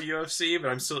follow UFC, but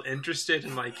I'm still interested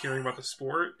in, like, hearing about the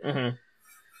sport. Mm-hmm.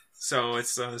 So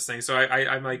it's this thing. So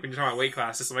I'm like, when you're talking about weight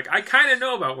classes, I'm like, I kind of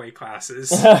know about weight classes.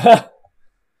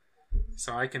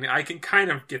 So I can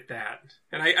kind of get that.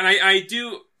 And I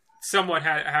do somewhat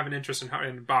have an interest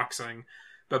in boxing,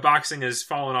 but boxing has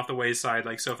fallen off the wayside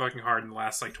like so fucking hard in the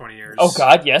last like 20 years. Oh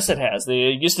god, yes it has.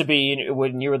 It used to be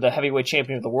when you were the heavyweight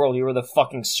champion of the world, you were the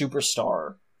fucking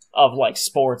superstar of like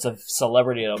sports, of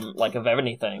celebrity, like of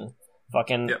anything.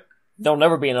 Fucking, yep. There'll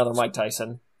never be another Mike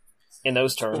Tyson in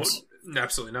those terms. Well,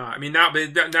 absolutely not. I mean, now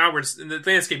we're the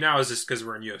landscape now is just because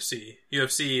we're in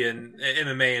UFC and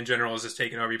MMA in general is just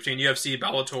taking over between UFC,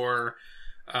 Bellator.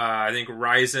 I think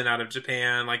Ryzen out of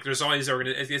Japan. Like, there's all these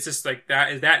organizations. It's just like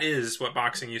that is what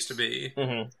boxing used to be.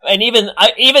 Mm-hmm. And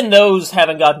even those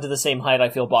haven't gotten to the same height I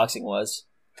feel boxing was.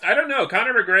 I don't know.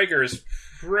 Conor McGregor is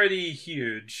pretty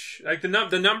huge. Like, the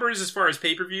numbers as far as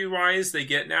pay-per-view wise they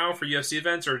get now for UFC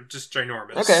events are just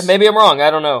ginormous. Okay, maybe I'm wrong.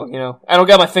 I don't know. You know, I don't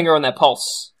got my finger on that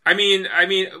pulse. I mean,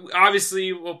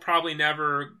 obviously we'll probably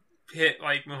never hit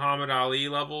like Muhammad Ali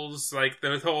levels, like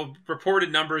the whole reported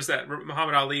numbers that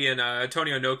Muhammad Ali and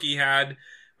Tony Inoki had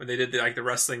when they did the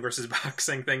wrestling versus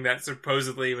boxing thing that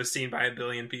supposedly was seen by 1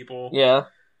 billion people. Yeah,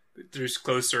 through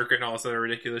closed circuit and all this other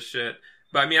ridiculous shit.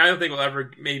 But I mean, I don't think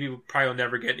we'll probably will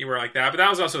never get anywhere like that. But that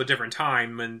was also a different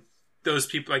time when those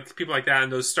people like that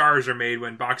and those stars are made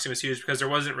when boxing was huge because there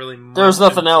wasn't really much There's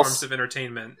nothing else forms of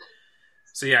entertainment.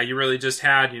 So yeah, you really just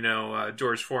had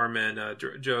George Foreman,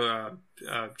 Joe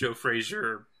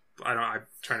Frazier. I'm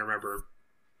trying to remember.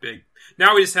 Big.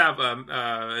 Now we just have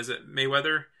is it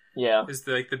Mayweather? Yeah, is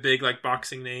the big like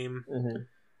boxing name. Mm-hmm.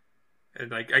 And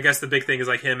like, I guess the big thing is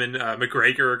like him and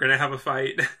McGregor are going to have a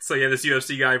fight. So yeah, this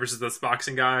UFC guy versus this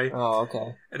boxing guy. Oh,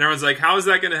 okay. And everyone's like, how is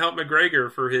that going to help McGregor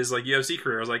for his like UFC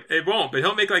career? I was like, it won't, but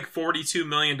he'll make like $42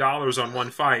 million on one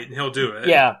fight and he'll do it.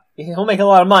 Yeah, he'll make a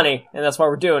lot of money, and that's why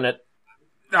we're doing it.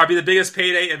 That'll be the biggest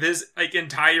payday of his like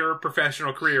entire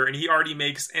professional career, and he already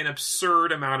makes an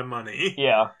absurd amount of money.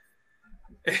 Yeah.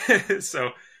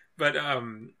 So, but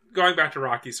going back to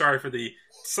Rocky, sorry for the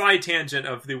side tangent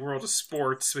of the world of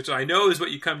sports, which I know is what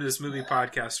you come to this movie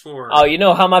podcast for. Oh, you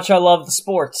know how much I love the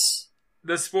sports.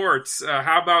 The sports.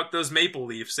 How about those Maple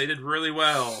Leafs? They did really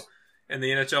well in the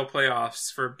NHL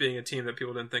playoffs for being a team that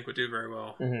people didn't think would do very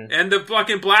well. Mm-hmm. And the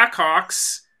fucking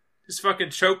Blackhawks just fucking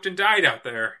choked and died out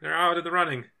there. They're out of the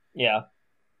running. Yeah.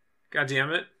 God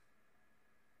damn it.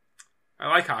 I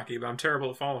like hockey, but I'm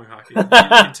terrible at following hockey. You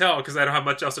can tell because I don't have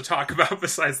much else to talk about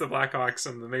besides the Blackhawks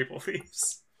and the Maple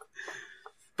Leafs.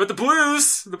 But the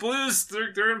Blues,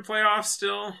 they're in playoffs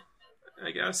still,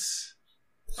 I guess.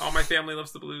 All my family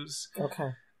loves the Blues. Okay.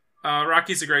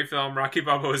 Rocky's a great film. Rocky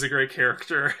Balboa is a great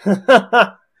character.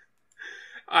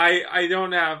 I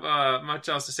don't have much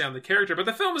else to say on the character, but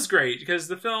the film is great because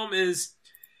the film is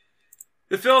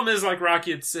like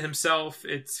Rocky himself.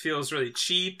 It feels really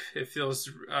cheap. It feels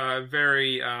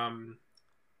very. I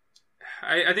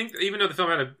think even though the film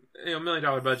had a $1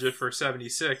 million budget for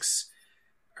 76.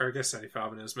 Or I guess 75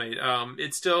 when it was made.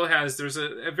 It still has. There's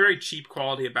a very cheap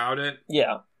quality about it.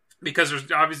 Yeah, because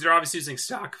they're obviously using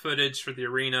stock footage for the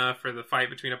arena for the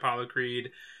fight between Apollo Creed.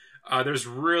 There's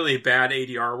really bad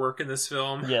ADR work in this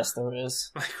film. Yes, there is.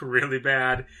 Like really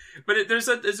bad. But there's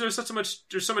so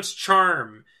much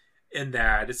charm in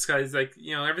that. It's like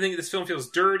everything. This film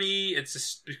feels dirty. It's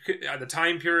just the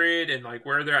time period and like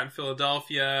where they're at in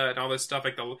Philadelphia and all this stuff.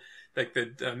 Like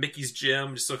the Mickey's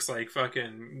gym just looks like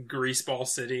fucking Greaseball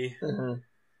City. Mm-hmm.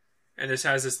 And this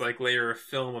has this like layer of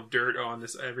film of dirt on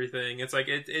this everything. It's like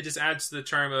it just adds to the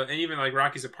charm of, and even like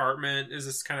Rocky's apartment is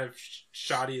this kind of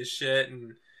shoddy as shit,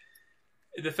 and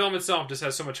the film itself just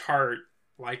has so much heart,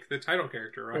 like the title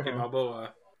character Rocky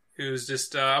Balboa, who's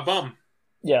just a bum.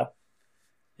 Yeah,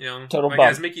 total bum.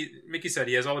 As Mickey said,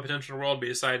 he has all the potential in the world, but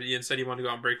instead he wanted to go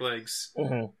out and break legs.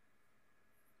 Mm-hmm.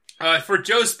 For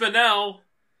Joe Spinell.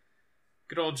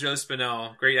 Good old Joe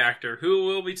Spinell, great actor, who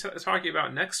we'll be talking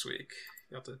about next week.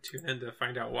 You'll have to tune in to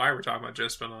find out why we're talking about Joe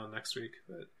Spinell next week.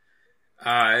 But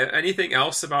anything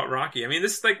else about Rocky? I mean,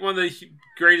 this is like one of the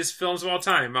greatest films of all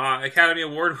time. Academy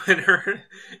Award winner,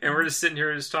 and we're just sitting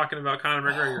here just talking about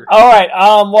Conor McGregor. All right.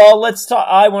 Well, let's talk.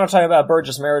 I want to talk about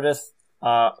Burgess Meredith,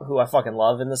 who I fucking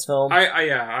love in this film.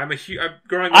 I'm a huge.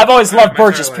 I've always loved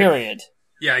Burgess. Period.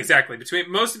 Yeah, exactly.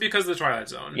 Mostly because of the Twilight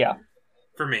Zone. Yeah.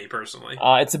 For me personally,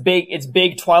 it's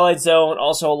big Twilight Zone.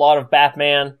 Also, a lot of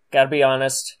Batman. Gotta be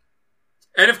honest.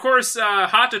 And of course,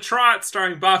 Hot to Trot,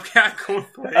 starring Bobcat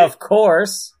Goldthwait. Of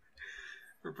course.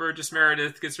 Where Burgess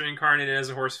Meredith gets reincarnated as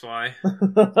a horsefly.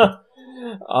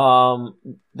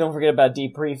 Don't forget about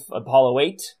Debrief. Apollo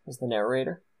 8 is the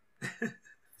narrator.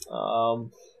 No,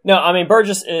 I mean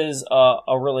Burgess is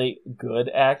a really good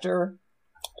actor,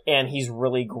 and he's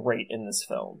really great in this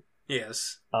film.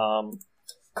 Yes.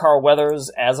 Carl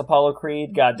Weathers as Apollo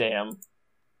Creed, goddamn.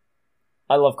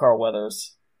 I love Carl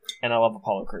Weathers, and I love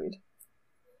Apollo Creed.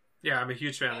 Yeah, I'm a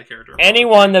huge fan of the character.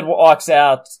 Anyone that walks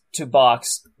out to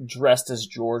box dressed as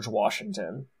George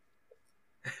Washington,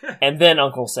 and then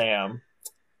Uncle Sam.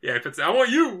 Yeah, if it's I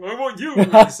want you.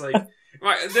 It's like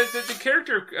the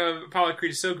character of Apollo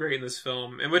Creed is so great in this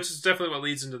film, and which is definitely what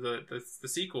leads into the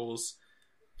sequels.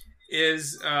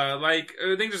 Is I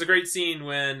think there's a great scene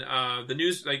when the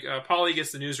news Paulie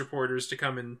gets the news reporters to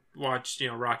come and watch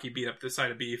Rocky beat up the side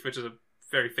of beef, which is a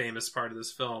very famous part of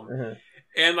this film. Mm-hmm.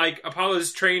 And like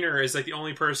Apollo's trainer is like the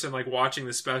only person like watching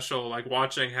the special, like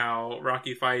watching how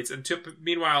Rocky fights. And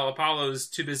meanwhile, Apollo's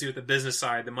too busy with the business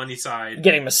side, the money side,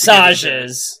 getting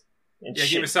massages.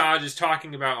 Getting massages,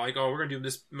 talking about like, oh, we're gonna do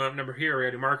this number here, we're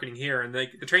gonna do marketing here, and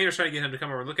like the trainer's trying to get him to come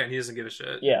over and look at it, and he doesn't give a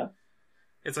shit. Yeah.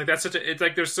 It's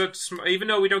like there's such even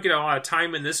though we don't get a lot of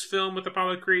time in this film with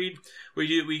Apollo Creed,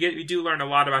 we do learn a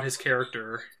lot about his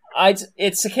character.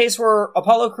 It's a case where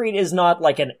Apollo Creed is not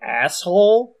like an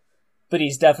asshole, but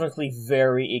he's definitely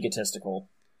very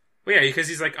egotistical. Well, yeah, because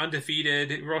he's like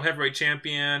undefeated world heavyweight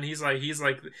champion. He's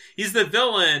the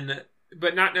villain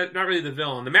but not really the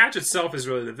villain. The match itself is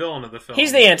really the villain of the film.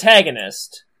 He's the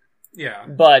antagonist. Yeah.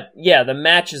 But, yeah, the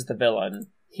match is the villain.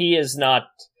 He's not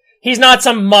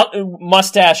some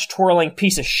mustache-twirling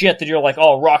piece of shit that you're like,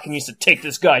 oh, Rocky needs to take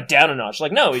this guy down a notch.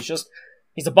 Like, no, he's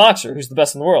a boxer who's the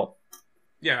best in the world.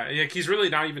 Yeah, he's really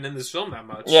not even in this film that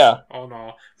much. Yeah. All in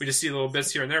all. We just see little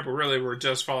bits here and there, but really we're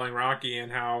just following Rocky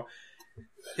and how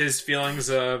his feelings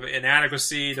of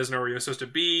inadequacy, doesn't know where he was supposed to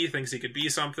be, thinks he could be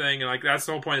something, and like that's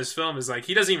the whole point of this film is like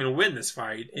he doesn't even win this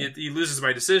fight. He loses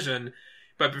by decision,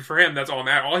 but for him that's all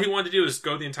matter. All he wanted to do is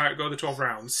go the 12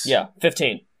 rounds. Yeah,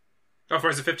 15. Oh, for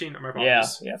is it 15? My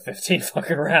apologies. Yeah, 15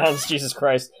 fucking rounds. Jesus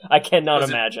Christ. I cannot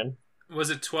imagine. Was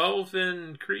it 12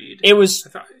 in Creed? It was...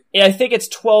 I think it's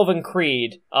 12 in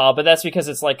Creed, but that's because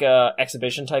it's like a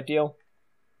exhibition type deal.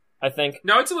 I think.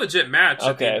 No, it's a legit match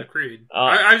at the end of Creed.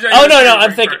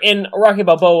 I'm thinking in Rocky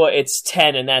Balboa it's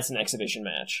 10 and that's an exhibition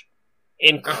match.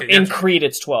 In Creed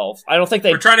it's 12. I don't think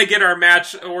We're trying to get our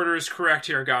match orders correct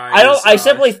here, guys. I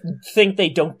simply think they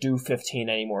don't do 15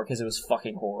 anymore because it was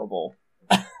fucking horrible.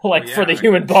 For the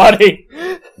human body.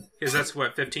 Because that's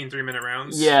what, 15 3-minute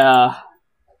rounds? Yeah.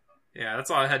 Yeah, that's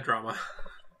a lot of head drama.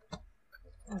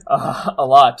 A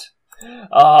lot.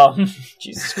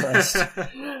 Jesus Christ.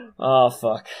 Oh,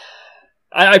 fuck.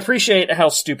 I appreciate how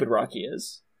stupid Rocky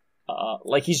is.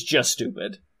 He's just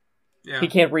stupid. Yeah. He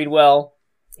can't read well.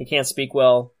 He can't speak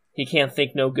well. He can't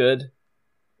think no good.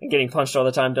 And getting punched all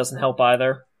the time doesn't help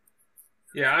either.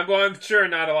 Yeah, I'm sure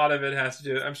not a lot of it has to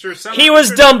do. I'm sure some. He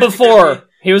was dumb before.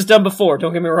 He was dumb before.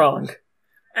 Don't get me wrong.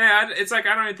 And it's like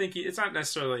I don't even think it's not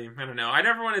necessarily. I don't know. I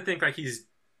never want to think like he's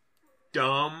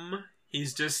dumb.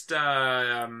 He's just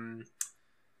I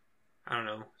don't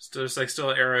know. Still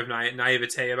an era of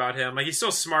naivete about him. Like he's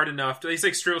still smart enough. He's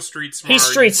like still street smart. He's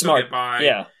street smart. Get by.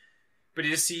 Yeah. But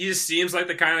he just seems like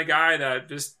the kind of guy that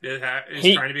just is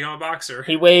trying to become a boxer.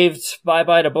 He waved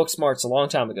bye-bye to book smarts a long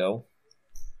time ago.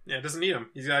 Yeah, doesn't need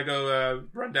him. He's got to go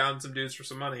run down some dudes for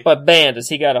some money. But man, does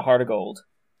he got a heart of gold.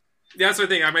 Yeah, that's the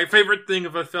thing. My favorite thing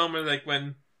of a film is like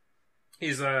when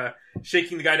he's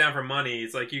shaking the guy down for money.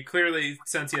 It's like you clearly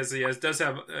sense he does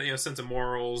have a sense of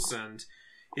morals, and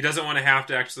he doesn't want to have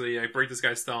to actually break this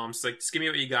guy's thumbs. It's like, just give me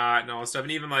what you got and all this stuff.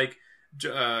 And even like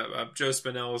Joe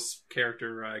Spinell's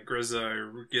character, Grizza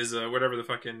or Gizza, whatever the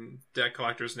fucking debt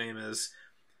collector's name is.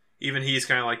 Even he's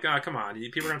kind of like, oh, come on,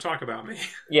 people are going to talk about me.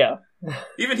 Yeah.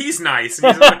 Even he's nice, and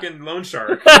he's a fucking loan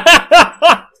shark.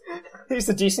 He's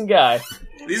a decent guy.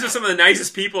 These are some of the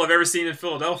nicest people I've ever seen in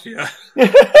Philadelphia.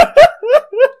 Let's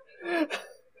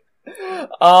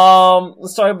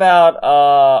talk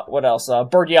about, what else?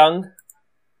 Bird Young.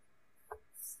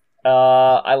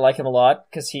 I like him a lot,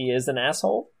 because he is an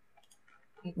asshole.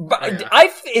 But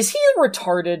is he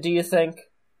retarded, do you think?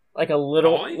 Like a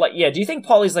little, Paulie? Do you think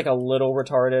Paulie's like a little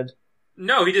retarded?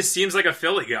 No, he just seems like a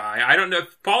Philly guy. I don't know.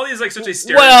 Paulie is like such a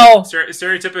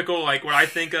stereotypical, like what I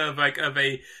think of like of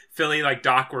a Philly like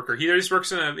dock worker. He just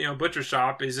works in a butcher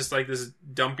shop. He's just like this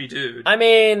dumpy dude. I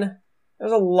mean,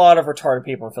 there's a lot of retarded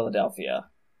people in Philadelphia.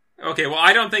 Okay, well,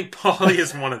 I don't think Paulie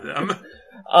is one of them.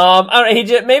 I don't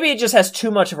know. Maybe he just has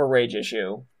too much of a rage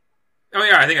issue. Oh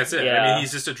yeah, I think that's it. Yeah. I mean,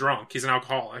 he's just a drunk. He's an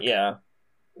alcoholic. Yeah,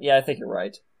 I think you're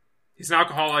right. He's an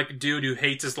alcoholic dude who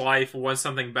hates his life, wants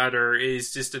something better.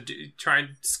 He's just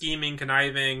scheming,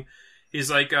 conniving.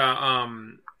 He's like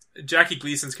Jackie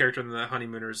Gleason's character in The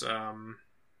Honeymooners.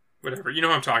 Whatever, you know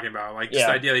what I'm talking about. Like this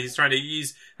idea that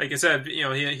he's like I said,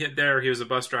 he was a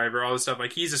bus driver, all this stuff.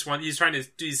 Like he's trying to do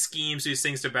these schemes, do these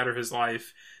things to better his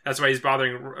life. That's why he's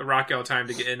bothering Rocky all the time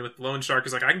to get in with Loan Shark.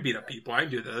 Is like, I can beat up people, I can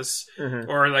do this. Mm-hmm.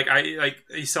 Or like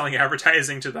he's selling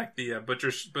advertising to like the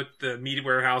the meat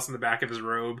warehouse in the back of his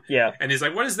robe. Yeah, and he's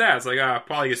like, what is that? It's like,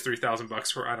 Paulie gets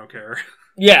 $3,000 for. I don't care.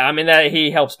 Yeah, I mean that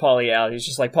he helps Paulie out. He's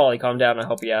just like, Paulie, calm down, I'll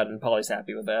help you out, and Paulie's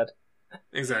happy with that.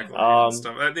 Exactly.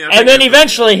 And then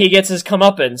eventually he gets his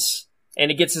comeuppance,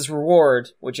 and he gets his reward,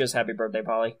 which is happy birthday,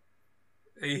 Paulie.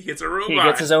 He gets a robot. He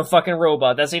gets his own fucking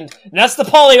robot. That's the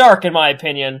Paulie arc, in my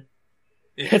opinion.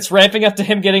 Yeah. It's ramping up to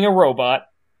him getting a robot.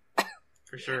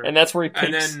 For sure. And that's where he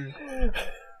peaks. And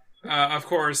then, of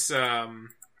course,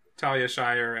 Talia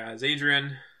Shire as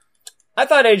Adrian. I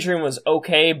thought Adrian was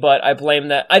okay, but I blame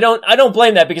that. I don't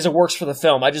blame that because it works for the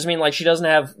film. I just mean like she doesn't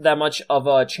have that much of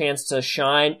a chance to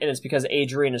shine, and it's because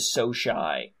Adrian is so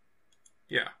shy.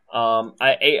 Yeah.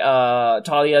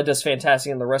 Talia does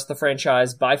fantastic in the rest of the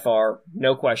franchise by far,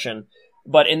 no question.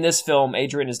 But in this film,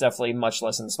 Adrian is definitely much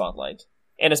less in the spotlight,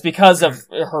 and it's because of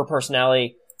her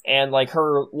personality and like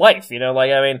her life.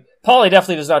 Like I mean, Paulie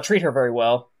definitely does not treat her very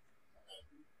well.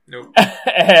 Nope.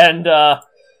 And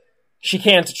she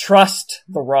can't trust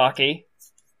the Rocky.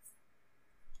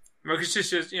 Well, because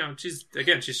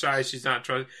she's shy. She's not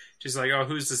she's like, oh,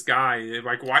 who's this guy?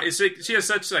 Like, why? It's like, she has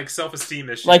such like self-esteem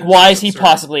issues. Like, why is he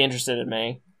possibly interested in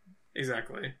me?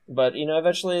 Exactly. But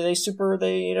eventually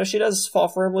she does fall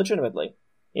for him legitimately,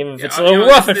 even if it's a little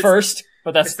rough at first.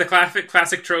 But it's the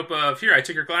classic trope of, here, I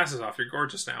took your glasses off. You're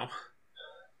gorgeous now.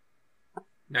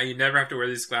 Now you never have to wear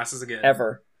these glasses again.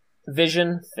 Ever.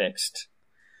 Vision fixed.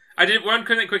 I did one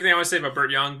quick thing I want to say about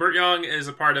Burt Young. Burt Young is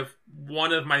a part of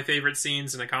one of my favorite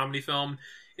scenes in a comedy film.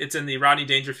 It's in the Rodney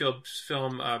Dangerfield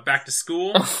film Back to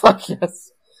School. Oh, fuck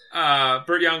yes.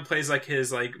 Burt Young plays like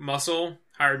his like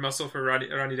hired muscle for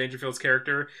Rodney Dangerfield's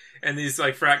character, and these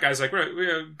like frat guys like,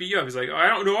 we're beat you up. He's like, oh, I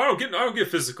don't get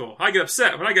physical. I get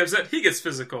upset. When I get upset, he gets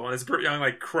physical, and it's Burt Young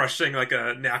like crushing like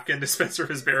a napkin dispenser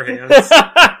with his bare hands.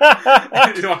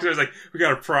 He walks over, he's like, we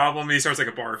got a problem. And he starts like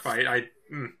a bar fight.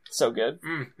 So good.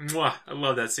 I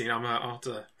love that scene. I'll have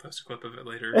to post a clip of it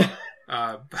later.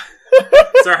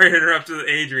 Sorry to interrupt the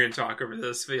Adrian talk over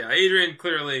this, but yeah, Adrian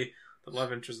clearly the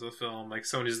love interest of the film. Like,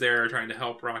 Sony's there trying to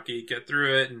help Rocky get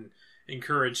through it and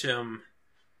encourage him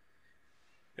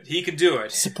that he can do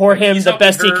it. Support him the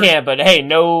best he can, but hey,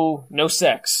 no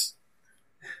sex.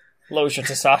 Lowers your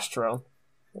testosterone.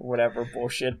 Whatever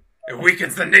bullshit. It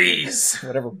weakens the knees.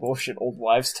 Whatever bullshit old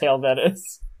wives' tale that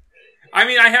is. I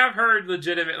mean, I have heard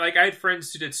legitimate... Like, I had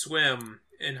friends who did swim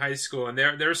in high school, and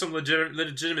there was some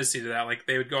legitimacy to that. Like,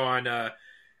 they would go on...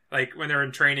 like, when they're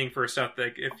in training for stuff,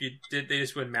 like, if you did... They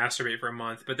just wouldn't masturbate for a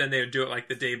month, but then they would do it, like,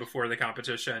 the day before the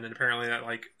competition, and apparently that,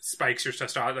 like, spikes your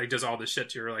testosterone, like, does all this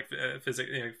shit to your, like,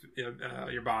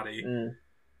 your body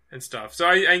and stuff. So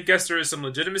I guess there is some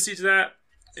legitimacy to that.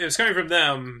 It was coming from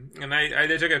them, and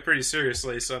they took it pretty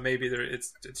seriously, so maybe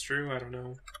it's true, I don't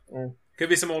know. Could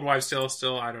be some old wives' tale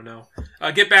still, I don't know.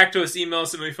 Get back to us, email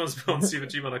us at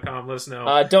moviefilmsbill@gmail.com. Let us know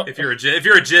if you're a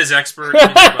jizz expert, you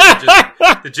know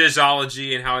about the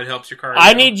jizzology and how it helps your cardio.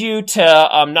 I need you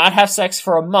to not have sex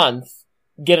for a month,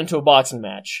 get into a boxing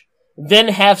match. Then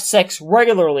have sex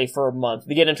regularly for a month,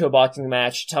 get into a boxing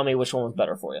match, tell me which one was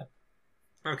better for you.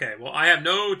 Okay, well, I have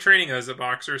no training as a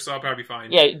boxer, so I'll probably be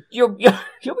fine. Yeah, you'll be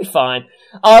fine.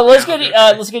 Let's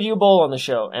get you a Bull on the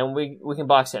show, and we can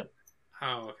box him.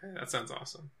 Oh, okay, that sounds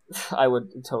awesome. I would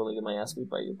totally get my ass beat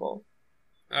by you, Bull.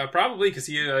 Probably because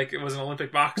he was an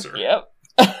Olympic boxer. Yep.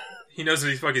 He knows what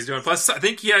the fuck he's doing. Plus, I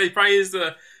think he probably is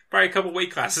probably a couple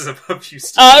weight classes above you.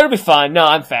 It'll be fine. No,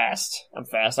 I'm fast.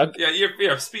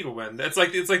 Yeah, speed will win. It's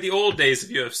like the old days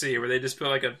of UFC where they just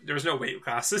put there was no weight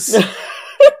classes.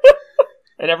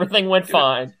 And everything went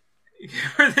fine.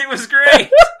 Everything was great.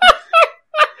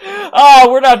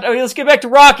 Let's get back to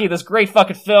Rocky, this great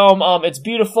fucking film. It's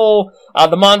beautiful.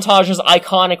 The montage is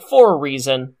iconic for a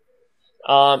reason.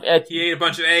 He ate a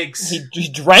bunch of eggs.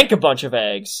 He drank a bunch of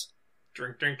eggs.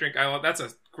 Drink. That's a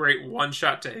great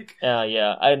one-shot take.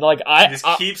 Yeah. He just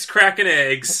keeps cracking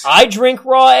eggs. I drink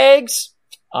raw eggs.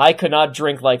 I could not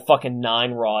drink like fucking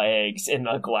 9 raw eggs in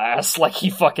a glass like he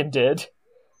fucking did.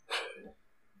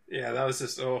 Yeah, that was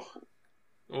just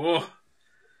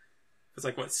it's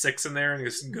like, what, 6 in there, and he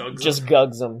just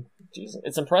gugs them. Jeez,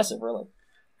 it's impressive, really.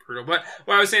 Brutal. But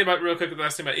what I was saying about, real quick, the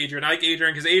last thing about Adrian, I like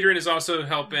Adrian, because Adrian is also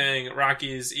helping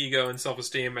Rocky's ego and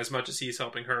self-esteem as much as he's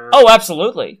helping her. Oh,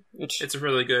 absolutely. It's a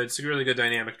really good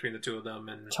dynamic between the two of them.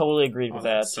 And totally agreed with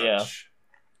that, yeah.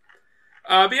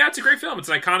 But yeah, it's a great film. It's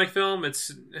an iconic film.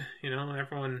 It's,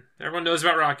 everyone knows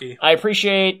about Rocky. I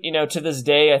appreciate, to this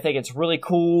day, I think it's really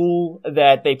cool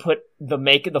that they put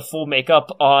the full makeup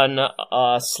on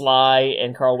Sly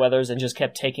and Carl Weathers and just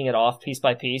kept taking it off piece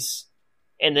by piece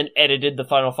and then edited the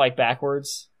final fight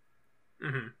backwards.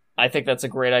 Mm-hmm. I think that's a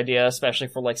great idea, especially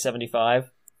for like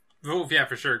 75. Oh, yeah,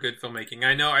 for sure. Good filmmaking.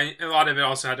 I know a lot of it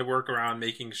also had to work around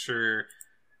making sure,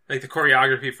 like, the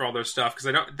choreography for all their stuff,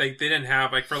 because they didn't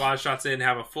have, like, for a lot of shots, they didn't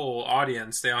have a full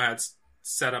audience. They all had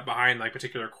set up behind, like,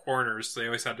 particular corners, so they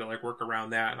always had to, like, work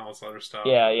around that and all this other stuff.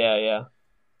 Yeah.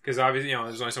 Because obviously,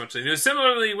 there's only so much to do.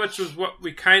 Similarly, which was what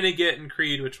we kind of get in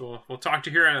Creed, which we'll talk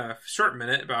to here in a short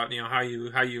minute about,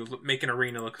 how you make an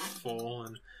arena look full,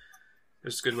 and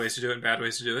there's good ways to do it and bad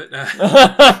ways to do it.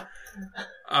 But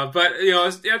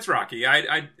it's Rocky.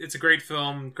 It's a great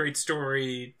film, great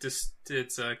story.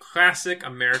 It's a classic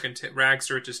American rags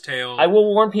to riches tale. I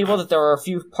will warn people that there are a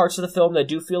few parts of the film that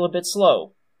do feel a bit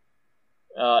slow.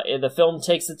 The film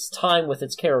takes its time with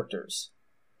its characters.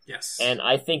 Yes, and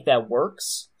I think that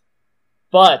works.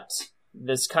 But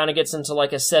this kind of gets into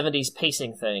like a 70s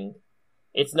pacing thing.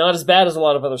 It's not as bad as a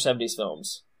lot of other 70s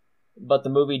films, but the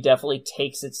movie definitely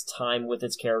takes its time with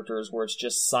its characters, where it's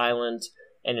just silent.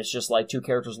 And it's just like two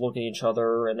characters looking at each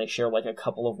other, and they share like a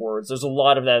couple of words. There's a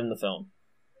lot of that in the film.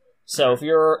 So if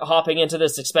you're hopping into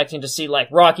this expecting to see like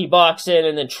Rocky boxing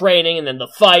and then training and then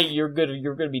the fight, you're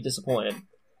gonna be disappointed.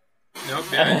 Nope,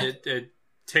 yeah, it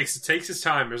takes its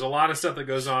time. There's a lot of stuff that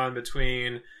goes on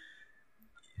between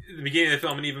the beginning of the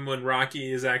film and even when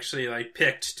Rocky is actually like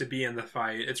picked to be in the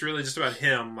fight. It's really just about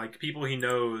him, like people he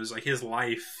knows, like his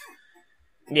life.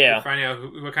 Yeah, you're finding out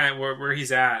what kind of where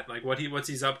he's at, like what's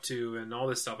he's up to, and all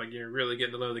this stuff. Like you're really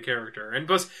getting to know the character. And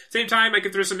plus, same time, like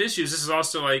if there's some issues, this is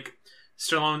also like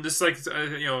Stallone. This is like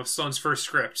Stallone's first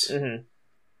script. Mm-hmm.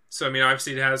 So I mean,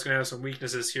 obviously, it's going to have some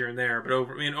weaknesses here and there, but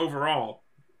overall,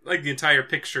 like the entire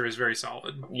picture is very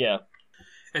solid. Yeah.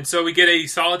 And so we get a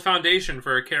solid foundation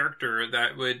for a character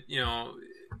that would,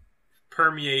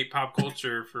 permeate pop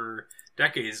culture for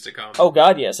decades to come. Oh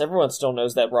God, yes. Everyone still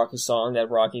knows that Rocky song, that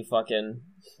Rocky fucking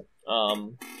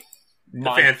the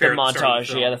montage,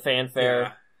 the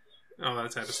fanfare, all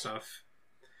that type of stuff.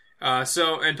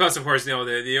 And plus, of course,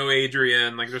 the Yo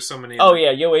Adrian, like there's so many. Oh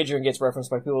yeah, Yo Adrian gets referenced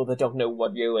by people that don't know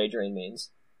what Yo Adrian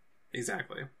means.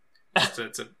 Exactly.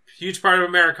 It's a huge part of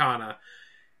Americana.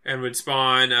 And would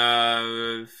spawn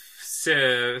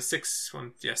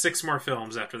 6 more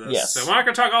films after this. Yes. So we're not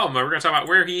going to talk all of them. We're going to talk about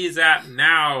where he's at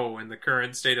now in the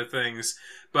current state of things.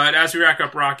 But as we rack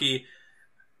up Rocky,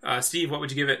 Steve, what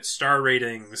would you give it star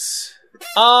ratings?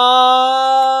 I'm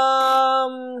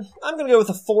going to go with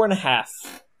a 4.5.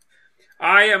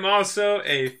 I am also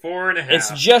a 4.5. It's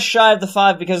just shy of the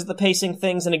 5 because of the pacing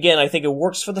things, and again, I think it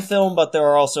works for the film, but there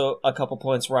are also a couple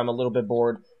points where I'm a little bit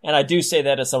bored, and I do say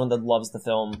that as someone that loves the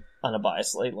film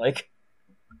unbiasedly.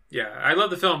 Yeah, I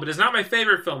love the film, but it's not my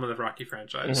favorite film in the Rocky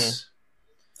franchise.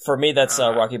 Mm-hmm. For me, that's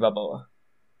Rocky Balboa.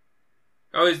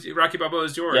 Oh, Rocky Balboa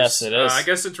is yours? Yes, it is. I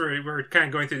guess since we're kind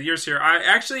of going through the years here,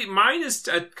 mine is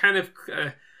a kind of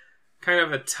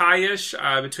a tie-ish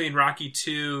between Rocky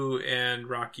 2 and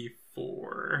Rocky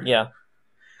 4. Yeah.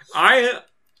 I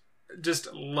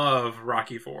just love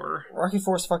Rocky 4. Rocky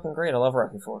 4 is fucking great. I love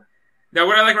Rocky 4. Now,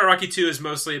 what I like about Rocky 2 is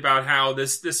mostly about how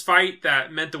this fight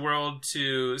that meant the world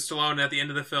to Stallone at the end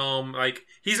of the film, like,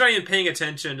 he's not even paying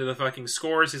attention to the fucking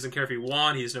scores. He doesn't care if he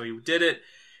won. He just know he did it.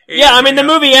 And yeah, I mean, the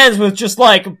movie ends with just,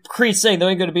 like, Creed saying there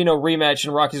ain't going to be no rematch,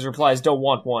 and Rocky's replies, don't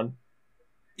want one.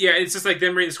 Yeah, it's just like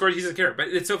them reading the scores. He doesn't care. But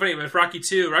it's so funny. With Rocky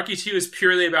 2 is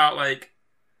purely about, like,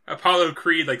 Apollo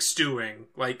Creed, like, stewing.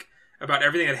 Like, about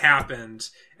everything that happened.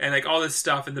 And, like, all this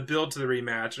stuff and the build to the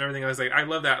rematch and everything. I was like, I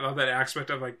love that. I love that aspect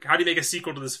of, like, how do you make a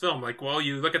sequel to this film? Like, well,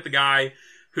 you look at the guy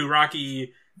who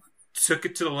Rocky took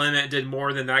it to the limit and did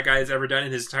more than that guy has ever done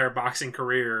in his entire boxing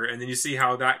career. And then you see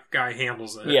how that guy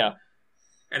handles it. Yeah.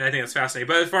 And I think that's fascinating.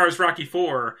 But as far as Rocky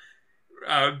 4,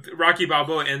 Rocky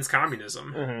Balboa ends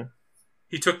communism. Mm-hmm.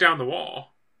 He took down the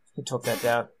wall. He took that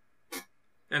down.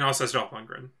 And also has Dolph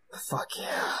Lundgren. Fuck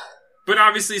yeah. But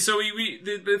obviously, so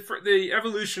the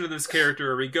evolution of this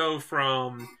character, we go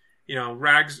from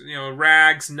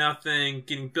rags, nothing,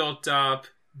 getting built up,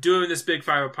 doing this big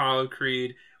fight with Apollo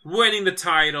Creed, winning the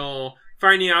title,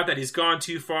 finding out that he's gone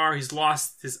too far, he's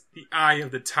lost the eye of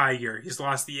the tiger, he's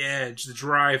lost the edge, the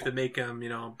drive to make him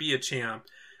be a champ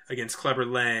against Clubber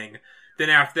Lang. Then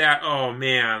after that, oh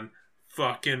man,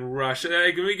 fucking rush.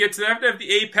 We get to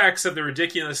the apex of the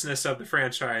ridiculousness of the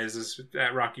franchise is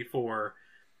at Rocky 4.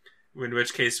 In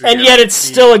which case, and yet it's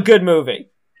still a good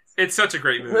movie. It's such a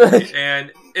great movie,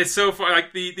 and it's so fun.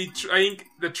 Like I think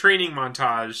the training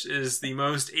montage is the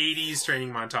most '80s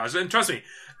training montage. And trust me,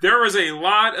 there was a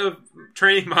lot of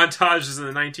training montages in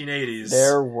the 1980s.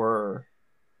 There were,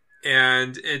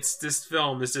 and this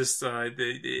film is just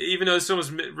even though this film was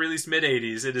released mid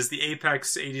 '80s, it is the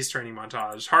apex '80s training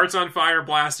montage. Hearts on fire,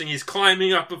 blasting. He's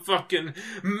climbing up a fucking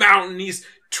mountain. He's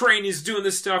doing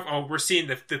this stuff. Oh, we're seeing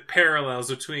the parallels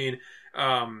between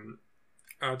Dolph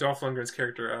Lundgren's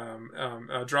character,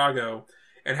 Drago,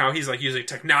 and how he's like using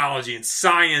technology and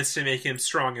science to make him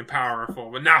strong and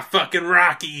powerful, but not fucking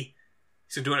Rocky.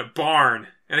 He's doing a barn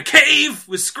and a cave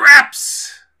with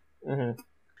scraps. Mm-hmm.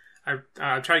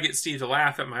 I try to get Steve to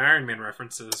laugh at my Iron Man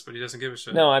references, but he doesn't give a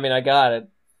shit. No, I mean, I got it.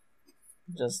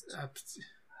 Just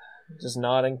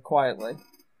nodding quietly.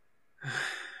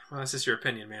 Well, that's just your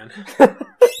opinion, man.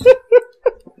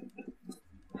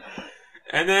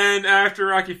 And then after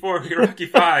Rocky 4, we get Rocky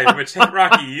 5, which, hey,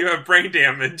 Rocky, you have brain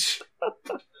damage.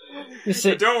 But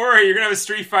don't worry, you're going to have a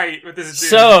street fight with this dude.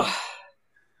 So,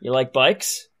 you like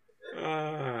bikes?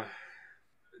 There's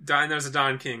a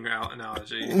Don King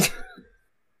analogy.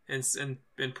 and Sage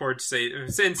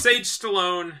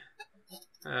Stallone,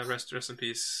 rest in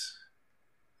peace.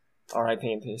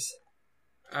 R.I.P. in peace.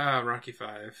 Rocky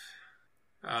 5.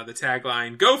 The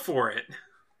tagline, go for it.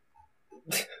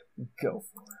 Go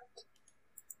for it.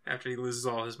 After he loses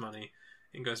all his money.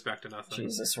 and goes back to nothing.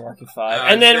 Jesus, Rocky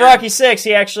 5. And then Rocky 6,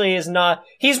 he actually is not...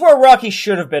 He's where Rocky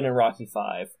should have been in Rocky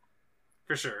 5.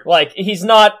 For sure. Like, he's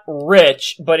not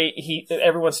rich, but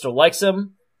everyone still likes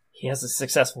him. He has a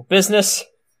successful business.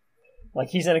 Like,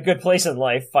 he's in a good place in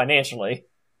life, financially.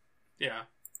 Yeah.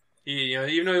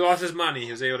 Even though he lost his money,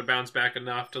 he was able to bounce back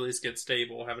enough to at least get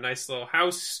stable. Have a nice little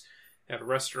house, have a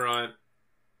restaurant.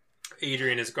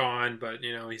 Adrian is gone, but,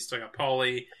 he's still got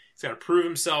Paulie. He's got to prove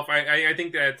himself. I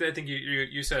think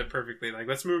you said it perfectly. Like,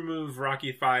 let's remove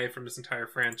Rocky 5 from this entire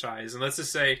franchise, and let's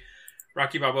just say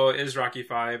Rocky Balboa is Rocky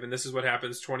 5, and this is what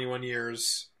happens 21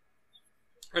 years...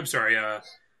 I'm sorry,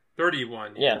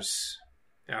 31 years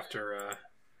after...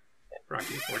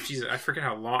 Rocky 4. Jesus, I forget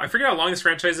how long this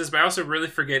franchise is, but I also really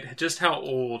forget just how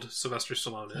old Sylvester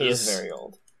Stallone is. He is very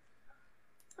old.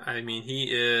 I mean, he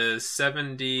is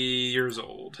 70 years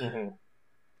old. Mm-hmm.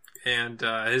 And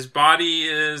his body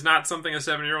is not something a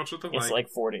 7-year-old should look like. He's like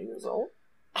 40 years old.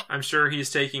 I'm sure he's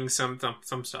taking some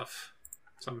stuff.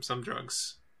 Some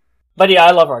drugs. But yeah,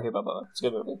 I love Rocky Balboa. It's a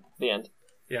good movie. The end.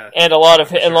 Yeah. And a lot of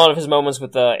his moments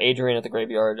with Adrian at the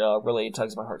graveyard really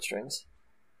tugs my heartstrings.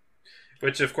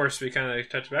 Which, of course, we kind of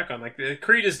touch back on. Like,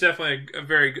 Creed is definitely a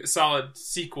very solid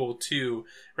sequel to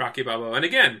Rocky Balboa. And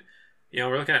again,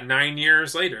 we're looking at 9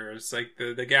 years later. It's like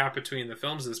the gap between the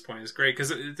films at this point is great.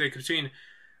 Because between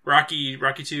Rocky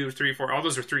 2, 3, 4, all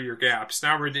those are 3-year gaps.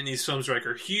 Now we're in these films where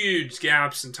are huge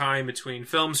gaps in time between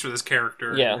films for this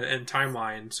character and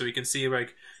timeline. So we can see,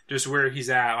 just where he's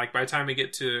at. Like, by the time we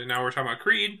get to, now we're talking about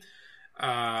Creed.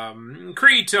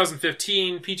 Creed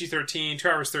 2015, PG-13, 2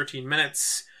 hours, 13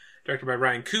 minutes. Directed by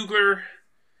Ryan Coogler.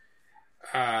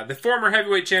 The former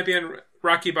heavyweight champion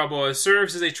Rocky Balboa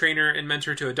serves as a trainer and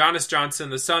mentor to Adonis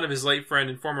Johnson, the son of his late friend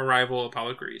and former rival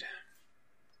Apollo Creed.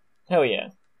 Hell yeah.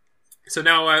 So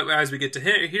now, as we get to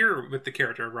here with the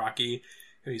character of Rocky,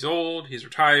 he's old, he's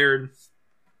retired.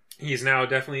 He's now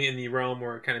definitely in the realm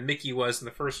where kind of Mickey was in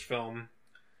the first film.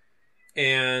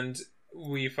 And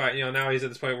we find, now he's at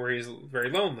this point where he's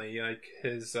very lonely. Like,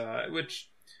 his,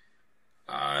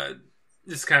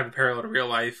 this is kind of a parallel to real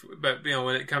life, but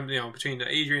when it comes, between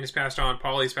Adrian has passed on,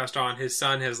 Paulie's passed on, his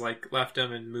son has left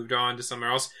him and moved on to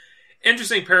somewhere else.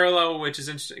 Interesting parallel, which is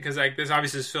interesting because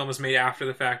this film was made after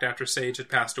the fact, after Sage had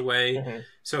passed away. Mm-hmm.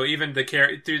 So even the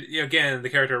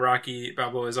character Rocky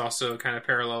Balboa is also kind of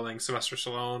paralleling Sylvester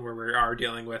Stallone, where we are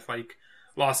dealing with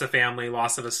loss of family,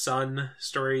 loss of a son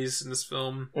stories in this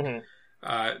film.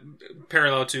 Mm-hmm.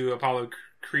 Parallel to Apollo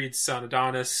Creed's son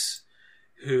Adonis,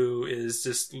 who is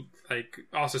just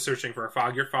also searching for a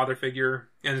father figure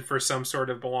and for some sort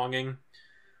of belonging.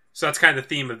 So that's kind of the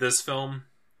theme of this film.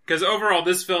 Because overall,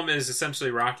 this film is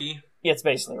essentially Rocky. Yeah, it's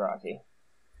basically Rocky.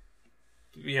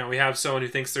 We have someone who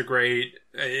thinks they're great,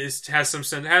 does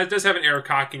have an air of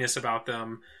cockiness about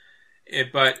them,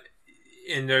 but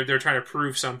they're trying to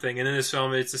prove something. And in this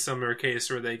film, it's a similar case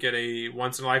where they get a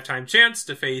once-in-a-lifetime chance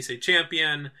to face a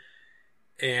champion,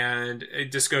 and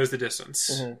it just goes the distance.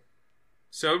 Mm-hmm.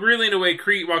 So really, in a way,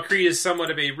 while Creed is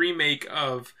somewhat of a remake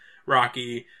of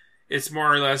Rocky, it's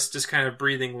more or less just kind of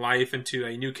breathing life into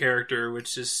a new character,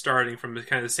 which is starting from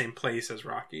kind of the same place as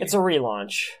Rocky. It's a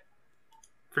relaunch.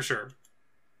 For sure.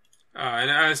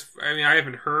 And I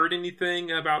haven't heard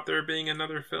anything about there being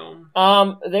another film.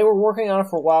 They were working on it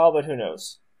for a while, but who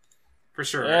knows? For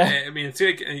sure. I mean, it's, cause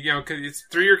it's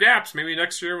 3-year gaps. Maybe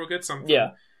next year we'll get something.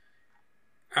 Yeah.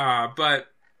 But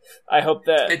I hope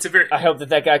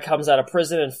that guy comes out of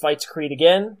prison and fights Creed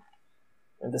again,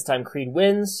 and this time Creed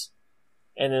wins,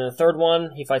 and in the third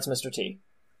one he fights Mr. T.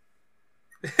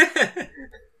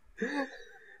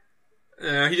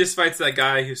 He just fights that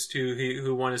guy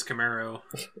who won his Camaro.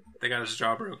 They got his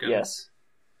jaw broken. Yes.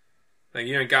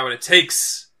 You ain't got what it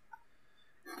takes.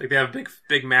 They have a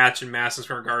big match in Madison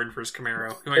Square Garden for his Camaro.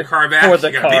 You want your car back? For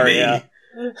the car, yeah.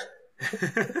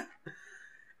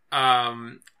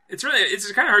 It's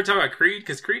kind of hard to talk about Creed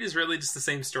because Creed is really just the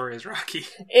same story as Rocky.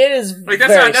 It is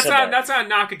that's not a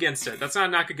knock against it. That's not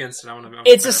a knock against it.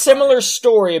 It's a similar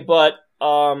story, but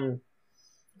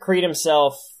Creed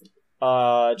himself,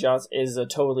 Johnson, is a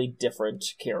totally different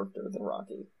character than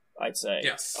Rocky. I'd say.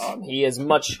 Yes. He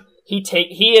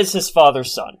is his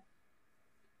father's son.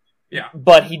 Yeah.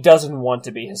 But he doesn't want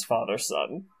to be his father's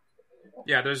son.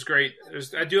 Yeah,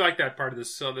 I do like that part of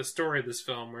this. So the story of this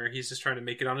film, where he's just trying to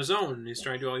make it on his own. He's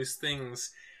trying to do all these things,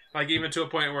 even to a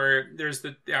point where there's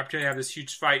the opportunity to have this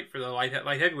huge fight for the light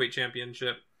heavyweight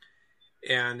championship,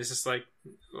 and it's just well,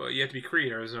 you have to be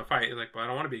Creed, or there's no fight. He's well, I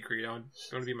don't want to be Creed. I want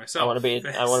to be myself. I want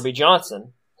to be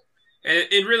Johnson. And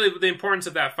it really, the importance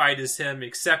of that fight is him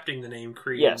accepting the name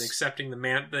Creed, and accepting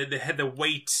the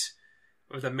weight,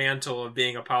 the mantle of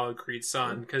being Apollo Creed's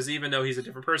son, because even though he's a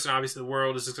different person, obviously the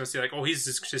world is just going to see like, oh, he's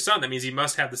his son. That means he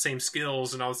must have the same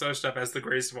skills and all this other stuff as the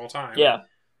greatest of all time. Yeah,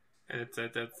 and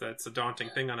that's a daunting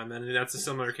thing on him. And that's a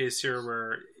similar case here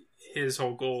where his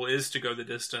whole goal is to go the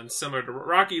distance, similar to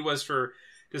Rocky was for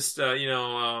just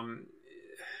kind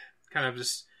of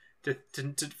just to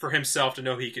for himself to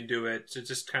know he can do it, to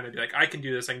just kind of be like, I can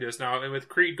do this, I can do this now. And with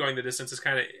Creed going the distance, it's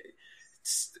kind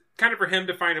of for him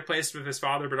to find a place with his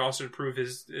father, but also to prove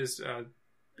his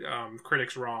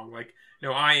critics wrong. Like,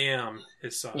 no, I am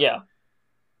his son. Yeah.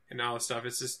 And all this stuff.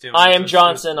 It's just, I am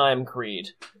Johnson, I am Creed.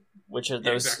 Which are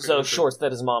those exactly. shorts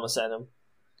that his mama sent him.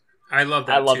 I love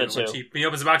that. I love too. it too. When he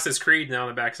opens the box, says Creed, and on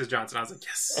the back says Johnson. I was like,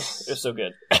 yes. It was so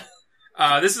good.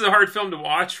 This is a hard film to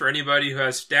watch for anybody who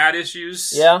has dad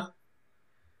issues. Yeah.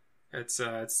 It's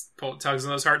tugs on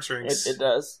those heartstrings. It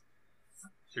does.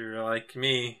 If you're like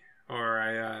me, or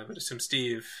I would assume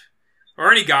Steve, or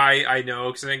any guy I know,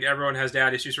 because I think everyone has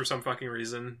dad issues for some fucking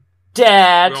reason.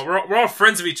 Dad. We're all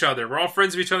friends of each other. We have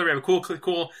a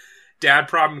cool dad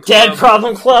problem club. Dad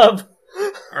problem club.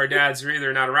 Our dads are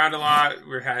either not around a lot,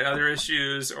 we had other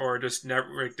issues, or just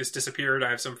never just disappeared. I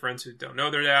have some friends who don't know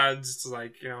their dads. It's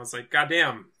like,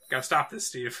 goddamn, gotta stop this,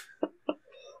 Steve. We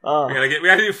gotta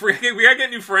get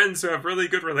new friends who have really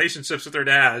good relationships with their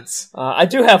dads. I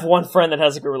do have one friend that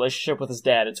has a good relationship with his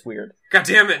dad. It's weird. God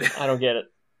damn it! I don't get it.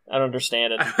 I don't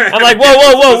understand it. I'm like,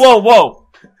 whoa!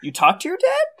 You talk to your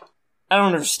dad? I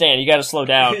don't understand. You gotta slow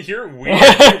down. You're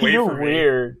weird. You're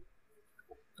weird.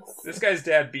 This guy's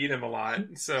dad beat him a lot,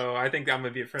 so I think I'm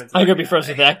gonna be friends. I'm gonna be friends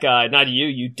with that guy, not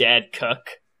you dad cuck.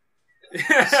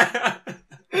 Why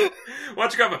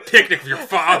don't you go have a picnic with your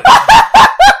father?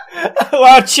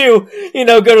 Why don't you,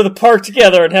 go to the park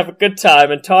together and have a good time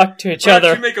and talk to each other?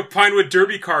 Why don't you make a Pinewood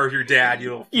Derby car with your dad,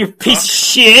 you piece of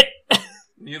shit!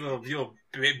 You little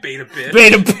beta bitch.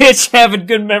 Beta bitch having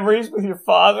good memories with your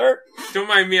father. Don't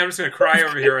mind me, I'm just gonna cry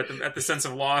over here at the sense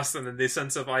of loss and the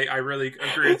sense of I really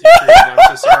agree with you, Creed, and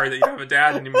I'm so sorry that you don't have a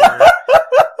dad anymore.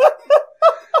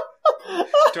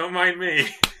 Don't mind me.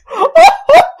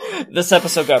 This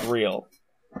episode got real.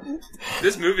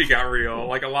 This movie got real,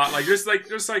 like a lot, just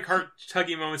heart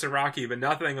tugging moments of Rocky, but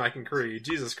nothing like in Creed.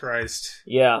 Jesus Christ.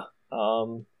 Yeah.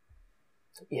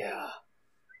 Yeah.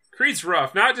 Creed's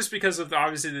rough, not just because of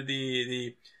obviously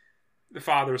the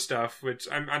father stuff, which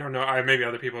I don't know. Maybe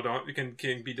other people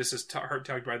can be just as hurt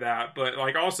tugged by that, but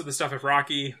like also the stuff with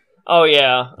Rocky. Oh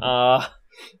yeah,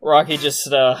 Rocky just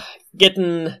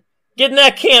getting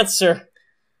that cancer.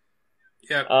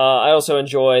 Yeah. I also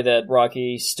enjoy that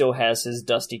Rocky still has his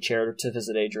dusty chair to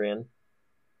visit Adrian.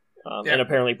 And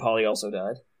apparently Polly also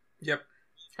died. Yep.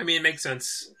 I mean, it makes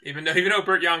sense. Even though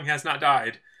Burt Young has not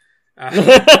died.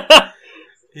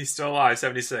 He's still alive,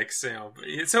 76.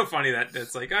 It's so funny that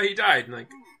it's like, oh, he died. And like,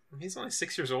 he's only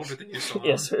 6 years older than you.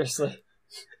 Yeah, seriously.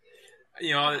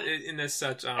 In this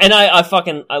such... and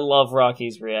I love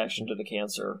Rocky's reaction to the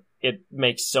cancer. It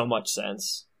makes so much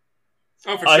sense.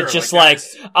 Oh, for sure. Just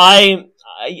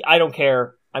I don't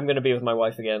care. I'm going to be with my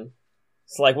wife again.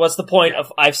 It's like, what's the point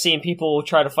of... I've seen people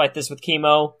try to fight this with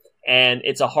chemo, and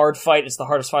it's a hard fight. It's the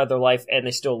hardest fight of their life, and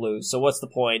they still lose. So what's the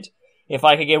point? If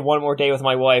I could get one more day with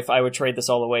my wife, I would trade this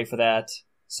all away for that.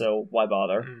 So why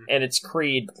bother? Mm. And it's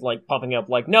Creed, popping up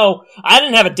no, I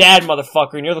didn't have a dad,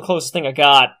 motherfucker, and you're the closest thing I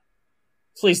got.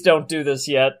 Please don't do this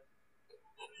yet.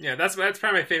 Yeah, that's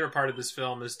probably my favorite part of this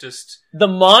film, is just... The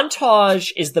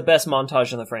montage is the best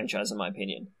montage in the franchise, in my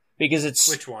opinion. Because it's...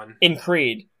 Which one? In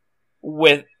Creed.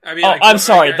 I'm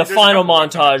sorry, the final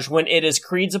montage, when it is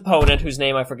Creed's opponent, whose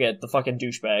name I forget, the fucking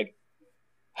douchebag.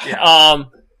 Yeah.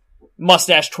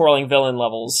 Mustache twirling villain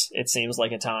levels, it seems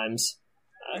like at times.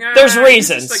 There's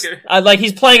reasons.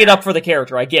 He's playing it up for the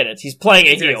character, I get it. He's playing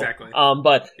a heel. Exactly.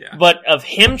 But of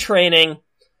him training,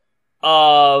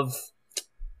 of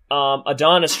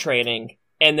Adonis training,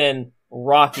 and then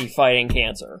Rocky fighting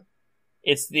cancer.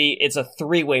 It's a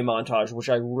three-way montage, which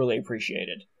I really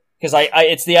appreciated. Because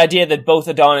it's the idea that both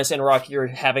Adonis and Rocky are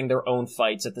having their own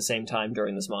fights at the same time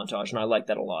during this montage, and I like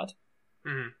that a lot.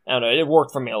 Mm-hmm. I don't know, it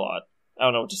worked for me a lot. I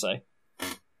don't know what to say.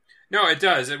 No, it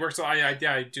does. It works. I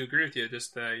do agree with you.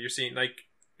 Just you're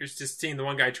just seeing the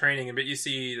one guy training, but you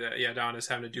see Adonis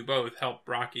having to do both, help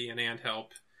Rocky and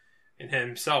help, and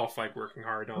himself working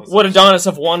hard. And all this Would Adonis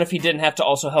have won if he didn't have to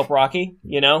also help Rocky?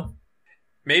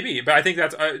 Maybe, but I think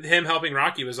that's him helping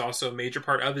Rocky was also a major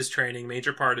part of his training,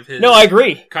 major part of his. No, I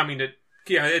agree. Coming to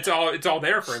it's all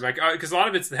there for him. Because a lot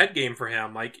of it's the head game for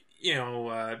him.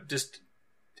 Just.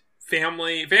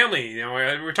 Family.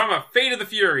 We're talking about Fate of the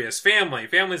Furious.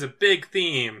 Family's a big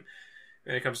theme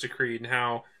when it comes to Creed, and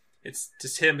how it's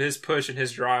just his push and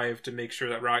his drive to make sure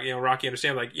that Rocky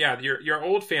understands, like, yeah, your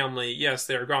old family, yes,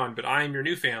 they're gone, but I'm your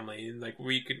new family, and like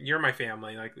you're my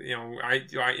family, like,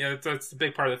 that's the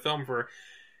big part of the film for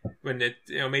when it,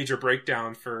 major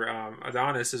breakdown for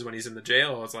Adonis is when he's in the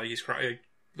jail. It's like he's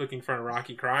looking in front of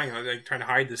Rocky crying, like trying to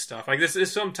hide this stuff. Like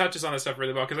this film touches on this stuff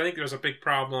really well, because I think there's a big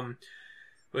problem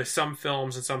with some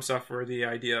films and some stuff where the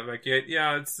idea of like,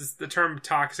 it's just, the term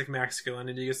toxic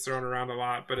masculinity gets thrown around a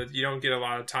lot, but you don't get a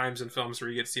lot of times in films where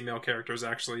you get to see male characters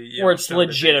actually, where it's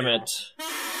legitimate.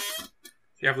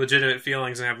 You have legitimate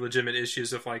feelings and have legitimate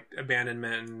issues of like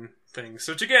abandonment and things.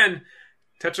 Which again,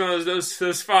 touch on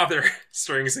those father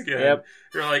strings again. Yep.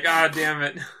 You're like, damn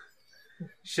it,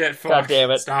 shit, fuck, God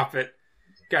damn it, stop it,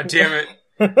 God damn it.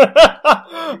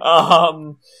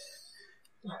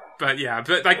 But yeah,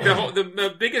 like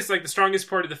the biggest, like the strongest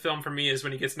part of the film for me is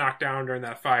when he gets knocked down during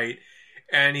that fight,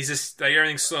 and he's just like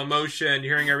everything's slow motion,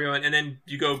 you're hearing everyone, and then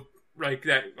you go like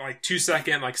that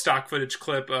 2-second like stock footage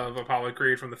clip of Apollo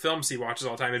Creed from the films he watches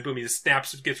all the time, and boom, he just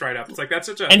snaps, gets right up. It's like that's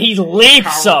such a, and he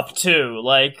leaps up too,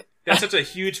 like that's such a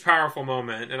huge, powerful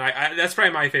moment, and I that's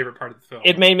probably my favorite part of the film.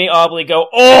 It made me audibly go,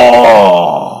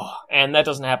 oh, and that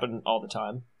doesn't happen all the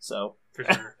time, so for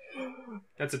sure.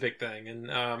 That's a big thing, and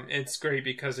it's great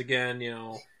because again,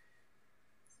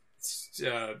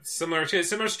 similar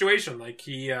situation. Like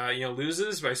he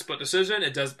loses by split decision.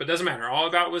 But doesn't matter. All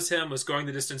about was going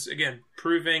the distance again,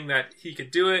 proving that he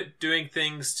could do it, doing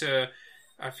things to.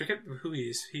 I forget who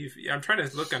I'm trying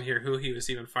to look on here who he was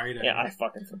even fighting. Yeah, I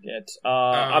fucking forget.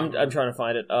 I'm trying to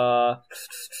find it.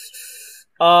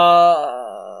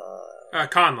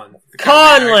 Conlon.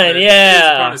 Conlon, yeah. His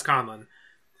opponent is Conlon.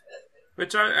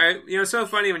 Which it's so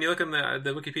funny when you look on the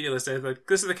Wikipedia list. It's like,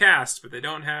 this is the cast, but they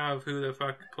don't have who the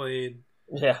fuck played.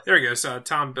 Yeah, there he goes.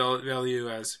 Tom Bellew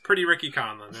as Pretty Ricky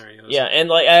Conlon. There he goes. Yeah, and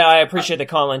like I appreciate that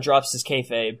Conlon drops his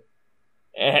kayfabe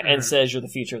and says, "You're the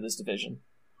future of this division."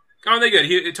 Oh, they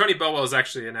good. Tony Belwell is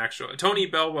actually Tony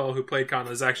Belwell, who played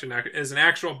Conlon, is an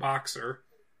actual boxer.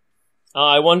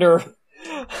 I wonder.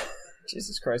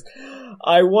 Jesus Christ!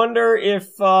 I wonder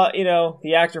if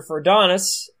the actor for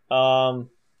Adonis.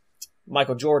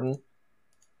 Michael Jordan,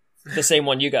 the same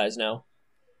one you guys know.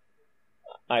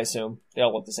 I assume they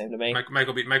all look the same to me.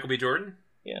 Michael B. Jordan.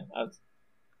 Yeah,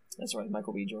 that's right,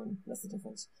 Michael B. Jordan. That's the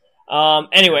difference.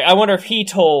 Anyway, I wonder if he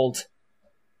told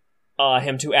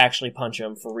him to actually punch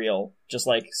him for real, just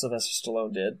like Sylvester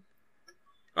Stallone did.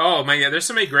 Oh my god, there's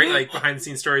so many great like behind the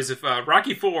scenes stories of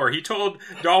Rocky IV. He told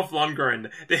Dolph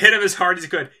Lundgren to hit him as hard as he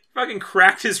could. He fucking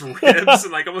cracked his ribs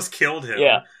and like almost killed him.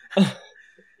 Yeah.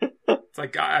 It's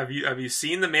like, God, have you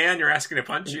seen the man you're asking to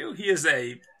punch you? He has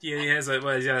a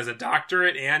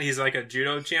doctorate and he's like a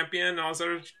judo champion and all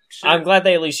sort of shit. I'm glad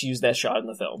they at least used that shot in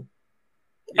the film.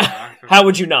 Yeah. How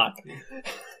would you not?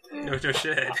 No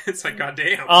shit. It's like,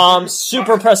 goddamn.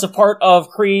 Super impressive part of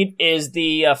Creed is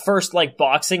the first like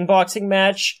boxing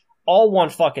match, all one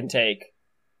fucking take.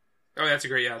 Oh, that's a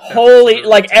great, yeah. Holy,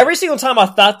 like every single time I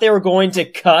thought they were going to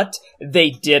cut,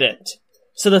 they didn't.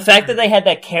 So the fact that they had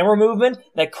that camera movement,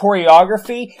 that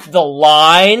choreography, the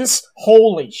lines,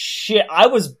 holy shit, I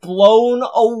was blown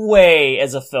away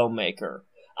as a filmmaker.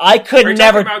 I could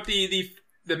never... Are you talking about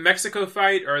the Mexico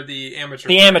fight or the amateur fight?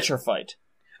 The amateur fight.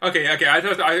 Okay, I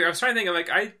was trying to think,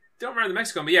 like, I don't remember the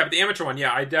Mexico one, but yeah, but the amateur one,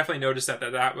 yeah, I definitely noticed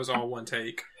that was all one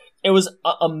take. It was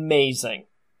amazing.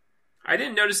 I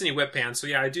didn't notice any whip pans, so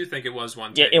yeah, I do think it was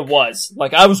one take. Yeah, it was.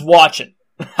 Like, I was watching.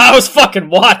 I was fucking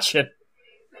watching.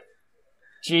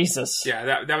 Jesus.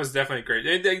 Yeah, that was definitely great.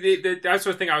 That's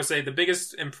the thing I would say. The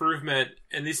biggest improvement,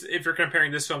 and if you're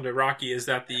comparing this film to Rocky, is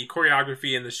that the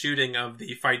choreography and the shooting of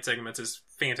the fight segments is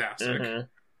fantastic. Mm-hmm.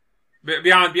 But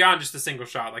beyond just a single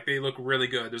shot, like they look really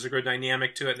good. There's a good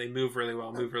dynamic to it. They move really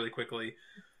well, move really quickly.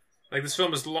 Like this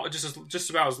film is just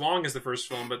about as long as the first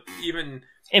film, but even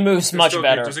it moves much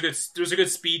better. There's a good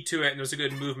speed to it, and there's a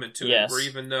good movement to yes. it. Where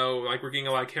even though like we're getting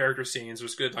a lot of character scenes,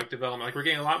 there's good like development. Like we're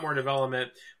getting a lot more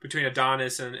development between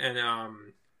Adonis and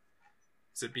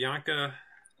is it Bianca?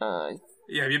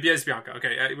 Yeah, it's Bianca.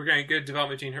 Okay, we're getting good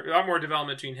development between her. A lot more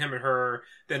development between him and her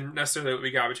than necessarily what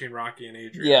we got between Rocky and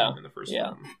Adrian in the first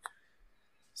film.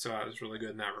 So that was really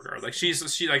good in that regard. Like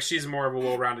she's more of a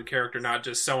well-rounded character, not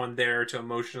just someone there to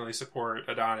emotionally support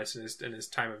Adonis in his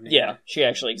time of need. Yeah, she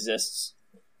actually exists,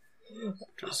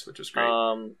 which is great.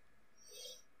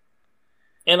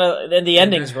 And the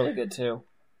ending's really good too.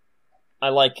 I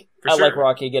like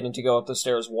Rocky getting to go up the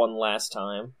stairs one last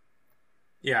time.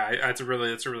 Yeah, it's a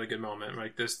really good moment.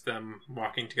 Like them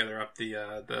walking together up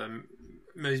the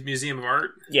Museum of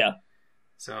Art. Yeah.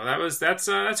 So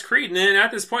that's Creed, and then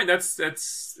at this point, that's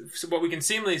what we can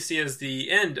seemingly see as the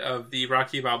end of the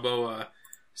Rocky Balboa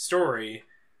story.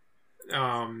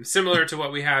 Similar to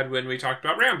what we had when we talked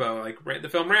about Rambo, like the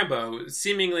film Rambo.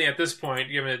 Seemingly at this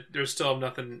point, given there's still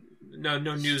nothing, no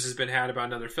news has been had about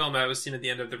another film that was seen at the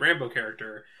end of the Rambo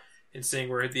character, and seeing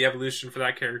where the evolution for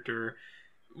that character.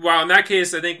 While in that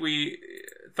case, I think we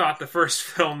thought the first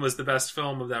film was the best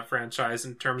film of that franchise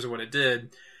in terms of what it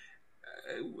did.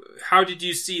 How did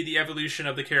you see the evolution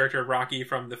of the character of Rocky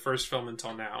from the first film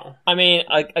until now? I mean,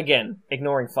 again,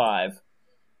 ignoring 5,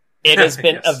 it has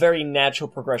been yes. a very natural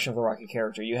progression of the Rocky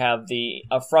character. You have the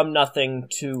from nothing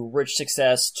to rich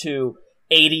success to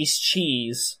 80s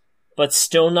cheese, but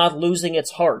still not losing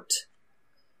its heart.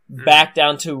 Back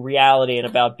down to reality and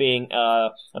about being,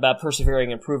 about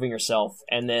persevering and proving yourself,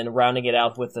 and then rounding it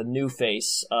out with a new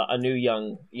face, a new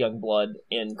young blood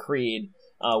in Creed,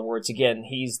 where it's again,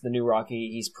 he's the new Rocky,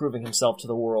 he's proving himself to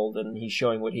the world, and he's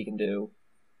showing what he can do.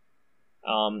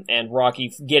 And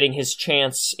Rocky getting his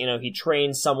chance, he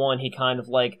trains someone, he kind of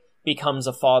like becomes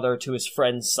a father to his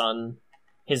friend's son,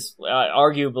 his,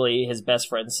 arguably his best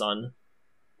friend's son,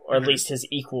 or at least his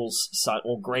equal's son,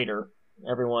 or greater,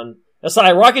 everyone.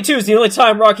 Aside, Rocky 2 is the only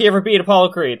time Rocky ever beat Apollo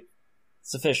Creed.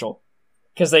 It's official.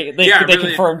 Because they really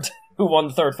confirmed who won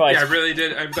the third fight. Yeah, I really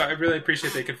did. I really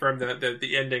appreciate they confirmed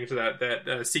the ending to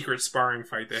that secret sparring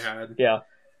fight they had. Yeah.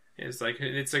 It's great.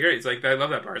 It's like, I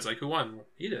love that part. It's like, who won?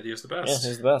 He did. He was the best. Yeah,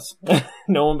 he's the best.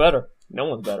 No one better. No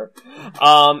one's better.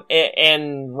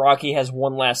 And Rocky has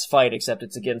one last fight, except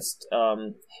it's against,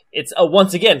 it's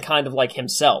once again kind of like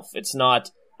himself. It's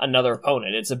not another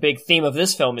opponent. It's a big theme of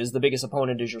this film is the biggest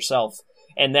opponent is yourself.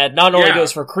 And that not only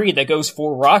goes for Creed, that goes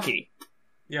for Rocky.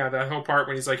 Yeah, that whole part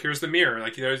when he's like, here's the mirror,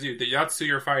 like there's you, that's who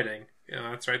you're fighting.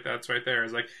 That's right there.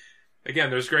 It's like,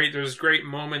 again, there's great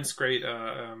moments, great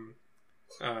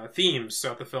themes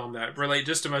throughout the film that relate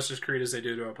just as much as Creed as they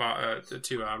do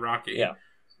to Rocky. Yeah.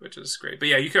 Which is great. But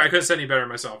yeah, I couldn't have said any better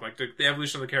myself. Like the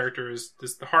evolution of the character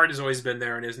the heart has always been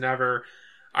there and is never,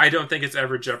 I don't think it's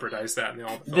ever jeopardized that in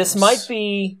all the films. This might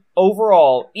be,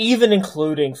 overall, even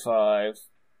including 5,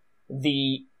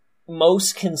 the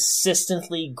most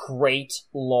consistently great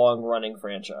long-running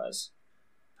franchise.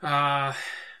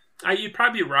 You'd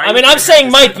probably be right. I mean, I'm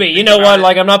saying might be. You know what?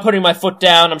 Like, I'm not putting my foot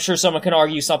down. I'm sure someone can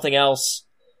argue something else.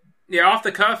 Yeah, off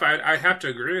the cuff, I have to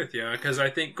agree with you, because I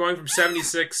think going from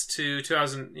 76 to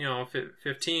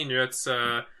 2015, that's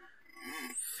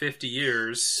 50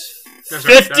 years. That's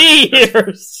 50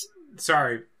 years!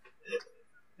 Sorry.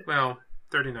 Well,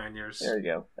 39 years. There you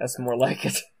go. That's more like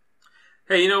it.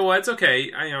 Hey, you know what? It's okay.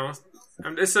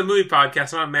 It's a movie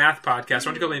podcast, not a math podcast.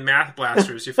 Why don't you go play Math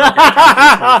Blasters, you fucking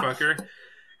motherfucker?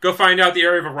 Go find out the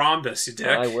area of a rhombus, you dick.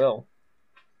 I will.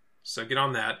 So get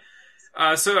on that.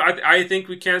 So I think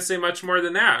we can't say much more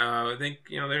than that. I think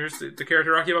there's the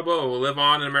character Rocky Balboa will live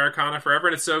on in Americana forever,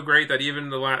 and it's so great that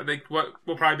even what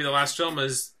will probably be the last film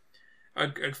is a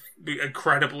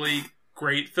incredibly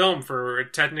great film for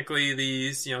technically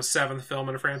the 7th film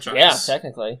in a franchise. Yeah,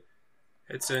 technically.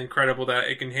 It's incredible that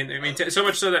it can. I mean, so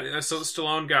much so that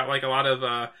Stallone got like a lot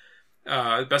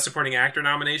of Best Supporting Actor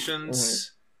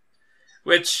nominations,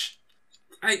 which.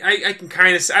 I can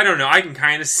kind of, I don't know, I can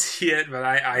kind of see it, but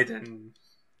I didn't.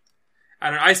 I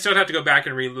don't know, I still have to go back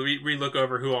and re-look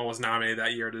over who all was nominated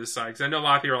that year to decide, because I know a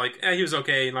lot of people are like, he was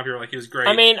okay, and a lot of people are like, he was great.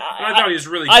 I mean, I thought he was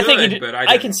really good, but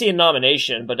I can see a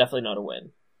nomination, but definitely not a win.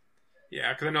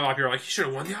 Yeah, because I know a lot of people are like, he should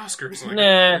have won the Oscars. Like,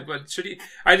 nah. But should he?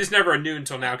 I just never knew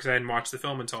until now, because I hadn't watched the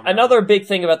film until now. Another big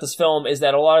thing about this film is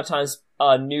that a lot of times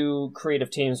new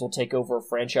creative teams will take over a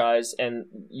franchise, and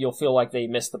you'll feel like they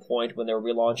missed the point when they're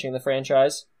relaunching the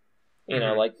franchise. You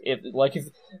know, like if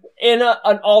in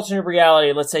an alternate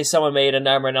reality, let's say someone made a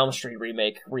Nightmare on Elm Street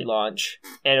relaunch,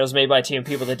 and it was made by a team of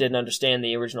people that didn't understand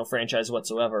the original franchise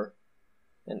whatsoever,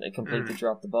 and they completely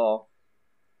dropped the ball.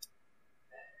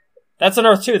 That's on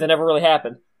Earth 2. That never really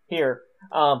happened here.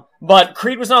 But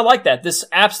Creed was not like that. This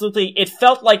absolutely, it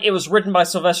felt like it was written by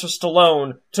Sylvester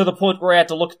Stallone to the point where I had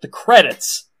to look at the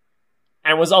credits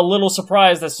and was a little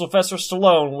surprised that Sylvester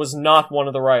Stallone was not one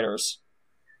of the writers.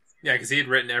 Yeah, because he had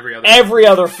written every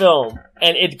other film,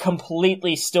 and it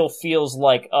completely still feels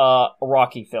like a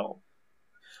Rocky film.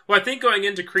 Well, I think going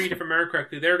into Creed, if I remember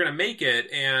correctly, they were going to make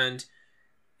it, and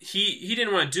he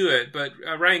didn't want to do it, but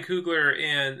Ryan Coogler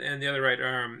and the other writer,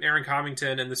 Aaron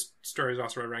Covington, and this story is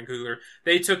also by Ryan Coogler,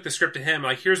 they took the script to him,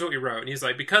 like, here's what we wrote. And he's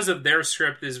like, because of their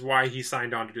script is why he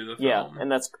signed on to do the film. Yeah,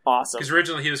 and that's awesome. Because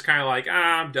originally he was kind of like,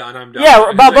 I'm done.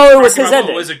 Yeah, Balboa was his ending.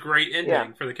 Balboa was a great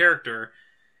ending for the character,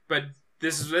 but I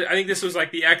think this was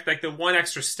like the one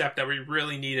extra step that we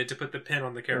really needed to put the pin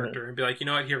on the character and be like, you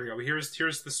know what, here we go.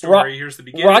 Here's the story. Here's the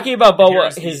beginning. Rocky Balboa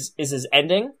is his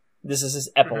ending. This is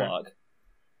his epilogue.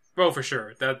 Oh, for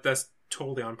sure. That's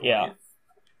totally on point. Yeah.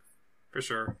 for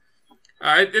sure.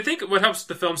 I think what helps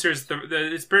the films here is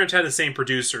it's pretty much had the same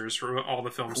producers for all the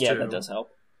films too. Yeah, that does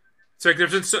help. So like,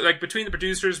 there's been between the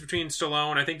producers, between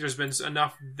Stallone, I think there's been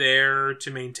enough there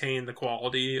to maintain the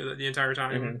quality the entire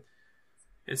time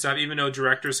and stuff. Even though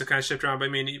directors have kind of shifted around, but I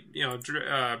mean,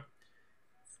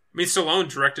 Stallone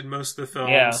directed most of the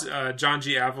films. Yeah. John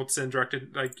G. Avildsen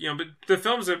directed, but the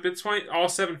films all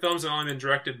 7 films have only been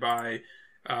directed by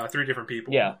 3 different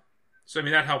people. Yeah. So I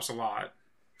mean that helps a lot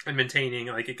in maintaining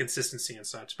like a consistency and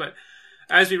such. But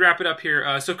as we wrap it up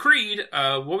here, so Creed,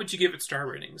 what would you give it star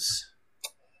ratings?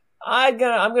 I'm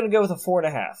gonna go with a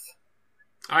 4.5.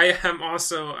 I am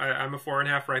also I'm a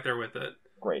 4.5 right there with it.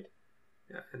 Great.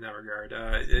 Yeah, in that regard,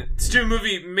 Stu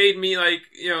movie made me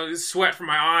sweat from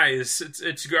my eyes.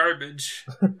 It's garbage.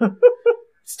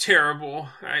 It's terrible.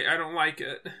 I don't like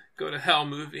it. Go to hell,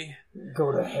 movie.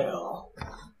 Go to hell.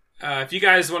 If you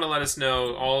guys want to let us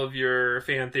know all of your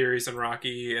fan theories on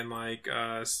Rocky and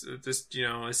was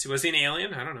he an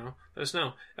alien? I don't know. Let us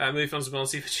know.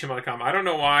 moviefilmsability@gmail.com. I don't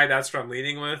know why that's what I'm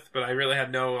leading with, but I really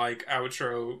had no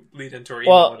outro lead into our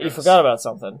email Well, address. you forgot about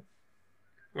something.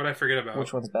 What did I forget about?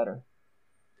 Which one's better?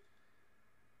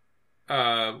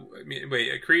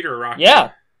 Wait, Creed or Rocky?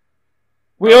 Yeah.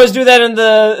 We always do that in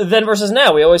the then versus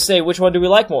now. We always say which one do we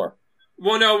like more.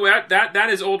 Well, no, that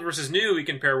is old versus new. We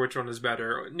compare which one is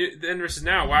better. Then versus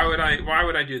now. Why would I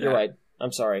do that? You're right.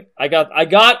 I'm sorry. I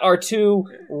got our 2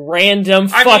 random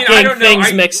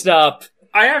things mixed up.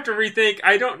 I have to rethink.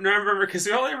 I don't remember because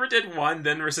we only ever did one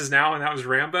then versus now, and that was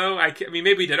Rambo. I mean,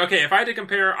 maybe we did. Okay, if I had to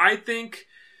compare, I think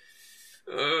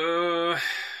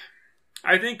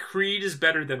Creed is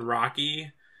better than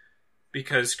Rocky.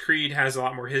 Because Creed has a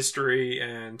lot more history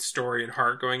and story and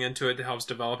heart going into it that helps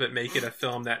develop it, make it a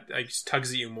film that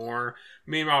tugs at you more.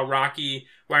 Meanwhile, Rocky,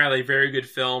 while a very good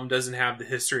film, doesn't have the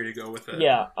history to go with it.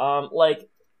 Yeah, on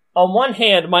one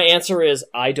hand, my answer is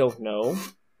I don't know,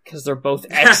 because they're both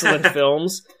excellent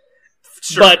films.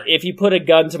 Sure. But if you put a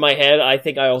gun to my head, I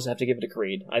think I also have to give it to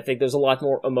Creed. I think there's a lot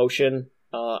more emotion,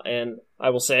 and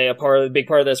I will say a big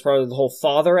part of this is probably the whole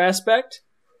father aspect.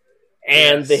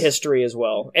 And the history as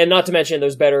well. And not to mention,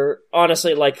 there's better...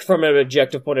 Honestly, from an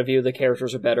objective point of view, the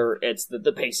characters are better. It's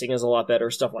the pacing is a lot better,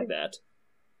 stuff like that.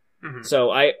 Mm-hmm.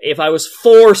 So, if I was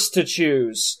forced to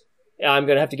choose, I'm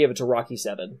gonna have to give it to Rocky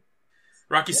 7.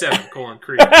 Rocky 7,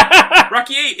 Creed.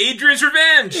 Rocky 8, Adrian's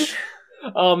Revenge!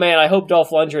 Oh man, I hope Dolph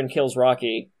Lundgren kills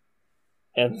Rocky.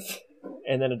 And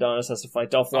then Adonis has to fight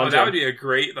Dolph Lundgren. Oh, that would be a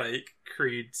great,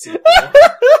 Creed sequel.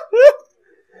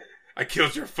 I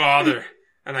killed your father.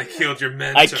 And I killed your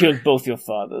mentor. I killed both your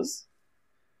fathers.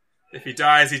 If he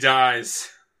dies, he dies.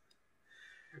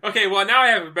 Okay, well, now I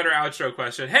have a better outro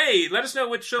question. Hey, let us know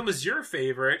which film is your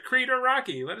favorite, Creed or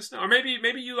Rocky. Let us know. Or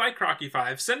maybe you like Rocky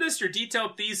 5. Send us your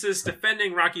detailed thesis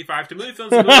defending Rocky 5 to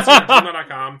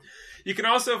moviefilmsability@gmail.com. You can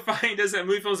also find us at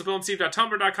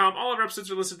moviefilmsability.tumblr.com. All of our episodes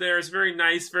are listed there. It's very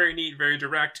nice, very neat, very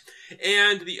direct.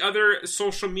 And the other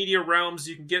social media realms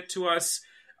you can get to us...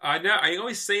 now, I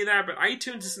always say that, but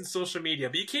iTunes isn't social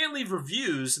media. But you can leave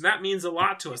reviews, and that means a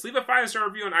lot to us. Leave a 5-star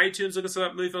review on iTunes. Look us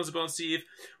up, Movie Films with Bill and Steve.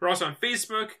 We're also on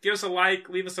Facebook. Give us a like.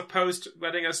 Leave us a post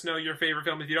letting us know your favorite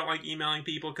film if you don't like emailing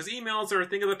people. Because emails are a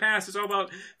thing of the past. It's all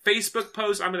about Facebook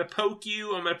posts. I'm going to poke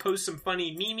you. I'm going to post some funny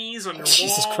memes on your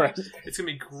Jesus wall. Christ. It's going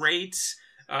to be great.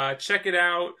 Check it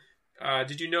out.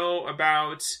 Did you know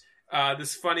about...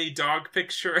 this funny dog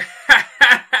picture.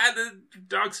 The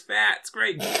dog's fat. It's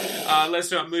great. Let us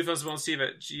know at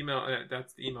moviefilmsability@gmail.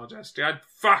 That's the email address. God,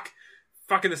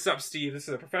 fucking this up, Steve. This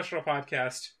is a professional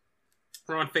podcast.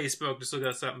 We're on Facebook. Just look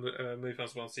us up,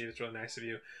 moviefilmsability. It's really nice of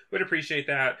you. Would appreciate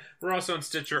that. We're also on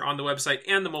Stitcher, on the website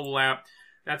and the mobile app.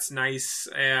 That's nice.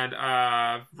 And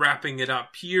wrapping it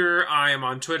up here, I am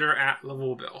on Twitter at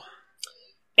LevelBill.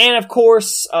 And of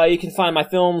course, you can find my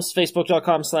films,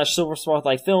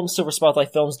 facebook.com/silverspotlightfilms,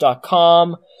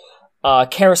 silverspotlightfilms.com,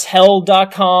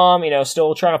 carousel.com,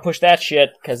 still trying to push that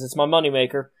shit, because it's my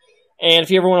moneymaker. And if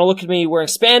you ever want to look at me wearing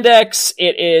spandex,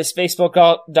 it is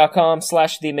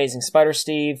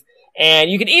facebook.com/theamazingspidersteve. And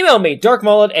you can email me,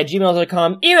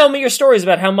 darkmullet@gmail.com. Email me your stories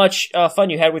about how much fun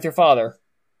you had with your father.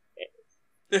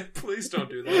 Please don't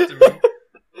do that to me.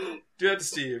 Do that to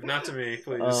Steve, not to me,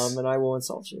 please. And I will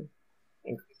insult you.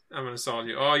 I'm gonna insult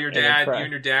you. Oh, you and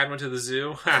your dad went to the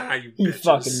zoo? Ha, you bitches. You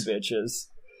fucking bitches.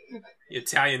 You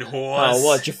Italian whores. Oh,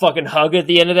 what? You fucking hug at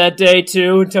the end of that day,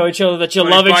 too? And tell each other that you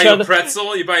love each other?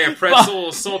 You buy a pretzel,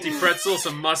 a salty pretzel,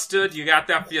 some mustard. You got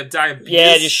that for your diabetes.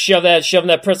 Yeah, just shoving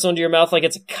that pretzel into your mouth like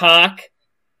it's a cock.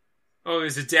 Oh,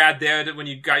 is your dad there when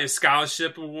you got your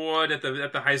scholarship award at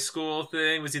the high school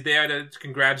thing? Was he there to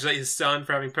congratulate his son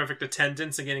for having perfect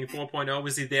attendance and getting a 4.0?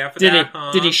 Was he there for that?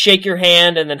 Huh? Did he shake your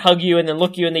hand and then hug you and then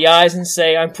look you in the eyes and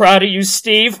say, "I'm proud of you,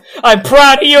 Steve. I'm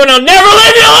proud of you, and I'll never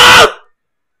leave you alone"?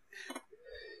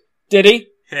 Did he?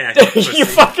 Yeah, You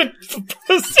fucking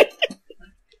pussy.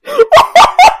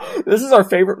 This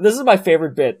is my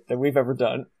favorite bit that we've ever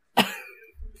done.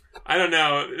 I don't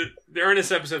know. The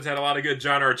Ernest episodes had a lot of good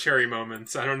John R. Cherry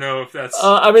moments. I don't know if that's...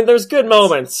 I mean, there's good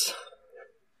moments.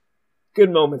 Good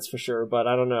moments for sure, but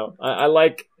I don't know. I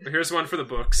like... Here's one for the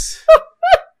books.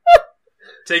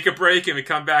 Take a break and we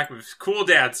come back with cool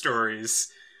dad stories.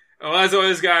 Well, as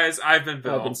always, guys, I've been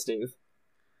Bill. I've been Steve.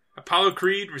 Apollo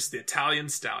Creed versus the Italian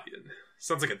Stallion.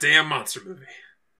 Sounds like a damn monster movie.